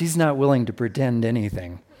woman, she's not willing to pretend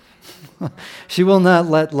anything. She will not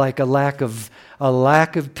let like a lack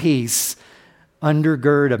of peace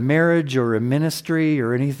undergird a marriage or a ministry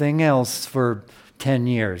or anything else for 10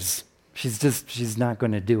 years. She's not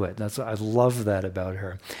going to do it. I love that about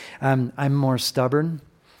her. I'm more stubborn.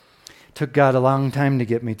 Took God a long time to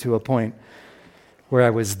get me to a point where I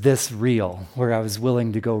was this real, where I was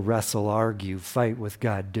willing to go wrestle, argue, fight with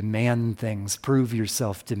God, demand things, prove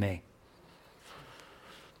yourself to me.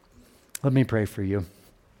 Let me pray for you.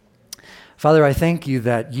 Father, I thank you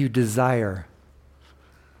that you desire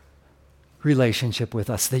relationship with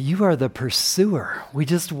us, that you are the pursuer. We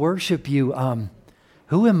just worship you.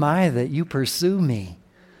 Who am I that you pursue me?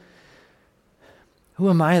 Who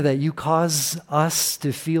am I that you cause us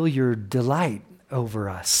to feel your delight over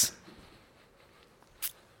us?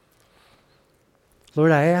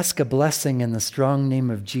 Lord, I ask a blessing in the strong name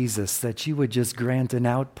of Jesus that you would just grant an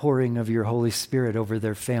outpouring of your Holy Spirit over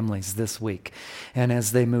their families this week and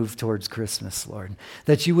as they move towards Christmas, Lord.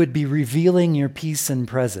 That you would be revealing your peace and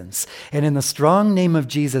presence. And in the strong name of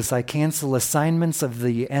Jesus, I cancel assignments of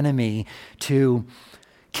the enemy to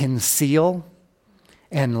conceal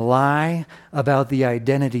and lie about the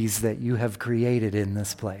identities that you have created in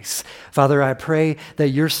this place. Father, I pray that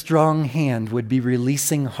your strong hand would be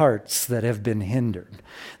releasing hearts that have been hindered,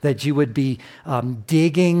 that you would be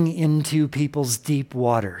digging into people's deep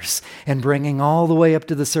waters and bringing all the way up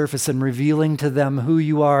to the surface and revealing to them who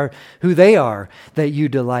you are, who they are, that you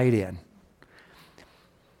delight in.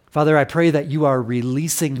 Father, I pray that you are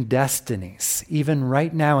releasing destinies, even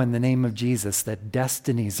right now in the name of Jesus, that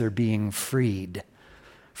destinies are being freed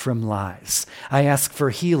from lies. I ask for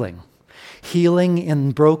healing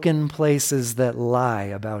in broken places that lie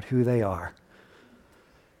about who they are.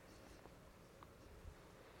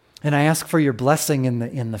 And I ask for your blessing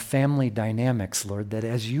in the family dynamics, Lord, that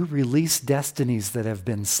as you release destinies that have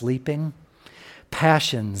been sleeping,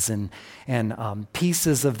 passions and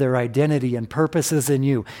pieces of their identity and purposes in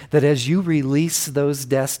you, that as you release those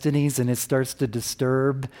destinies and it starts to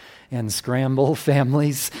disturb and scramble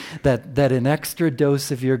families, that an extra dose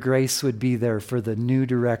of your grace would be there for the new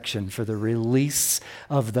direction, for the release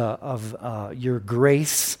of your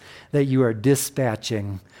grace that you are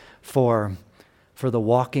dispatching for the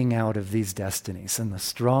walking out of these destinies. In the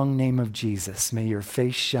strong name of Jesus, may your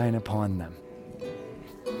face shine upon them.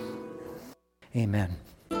 Amen.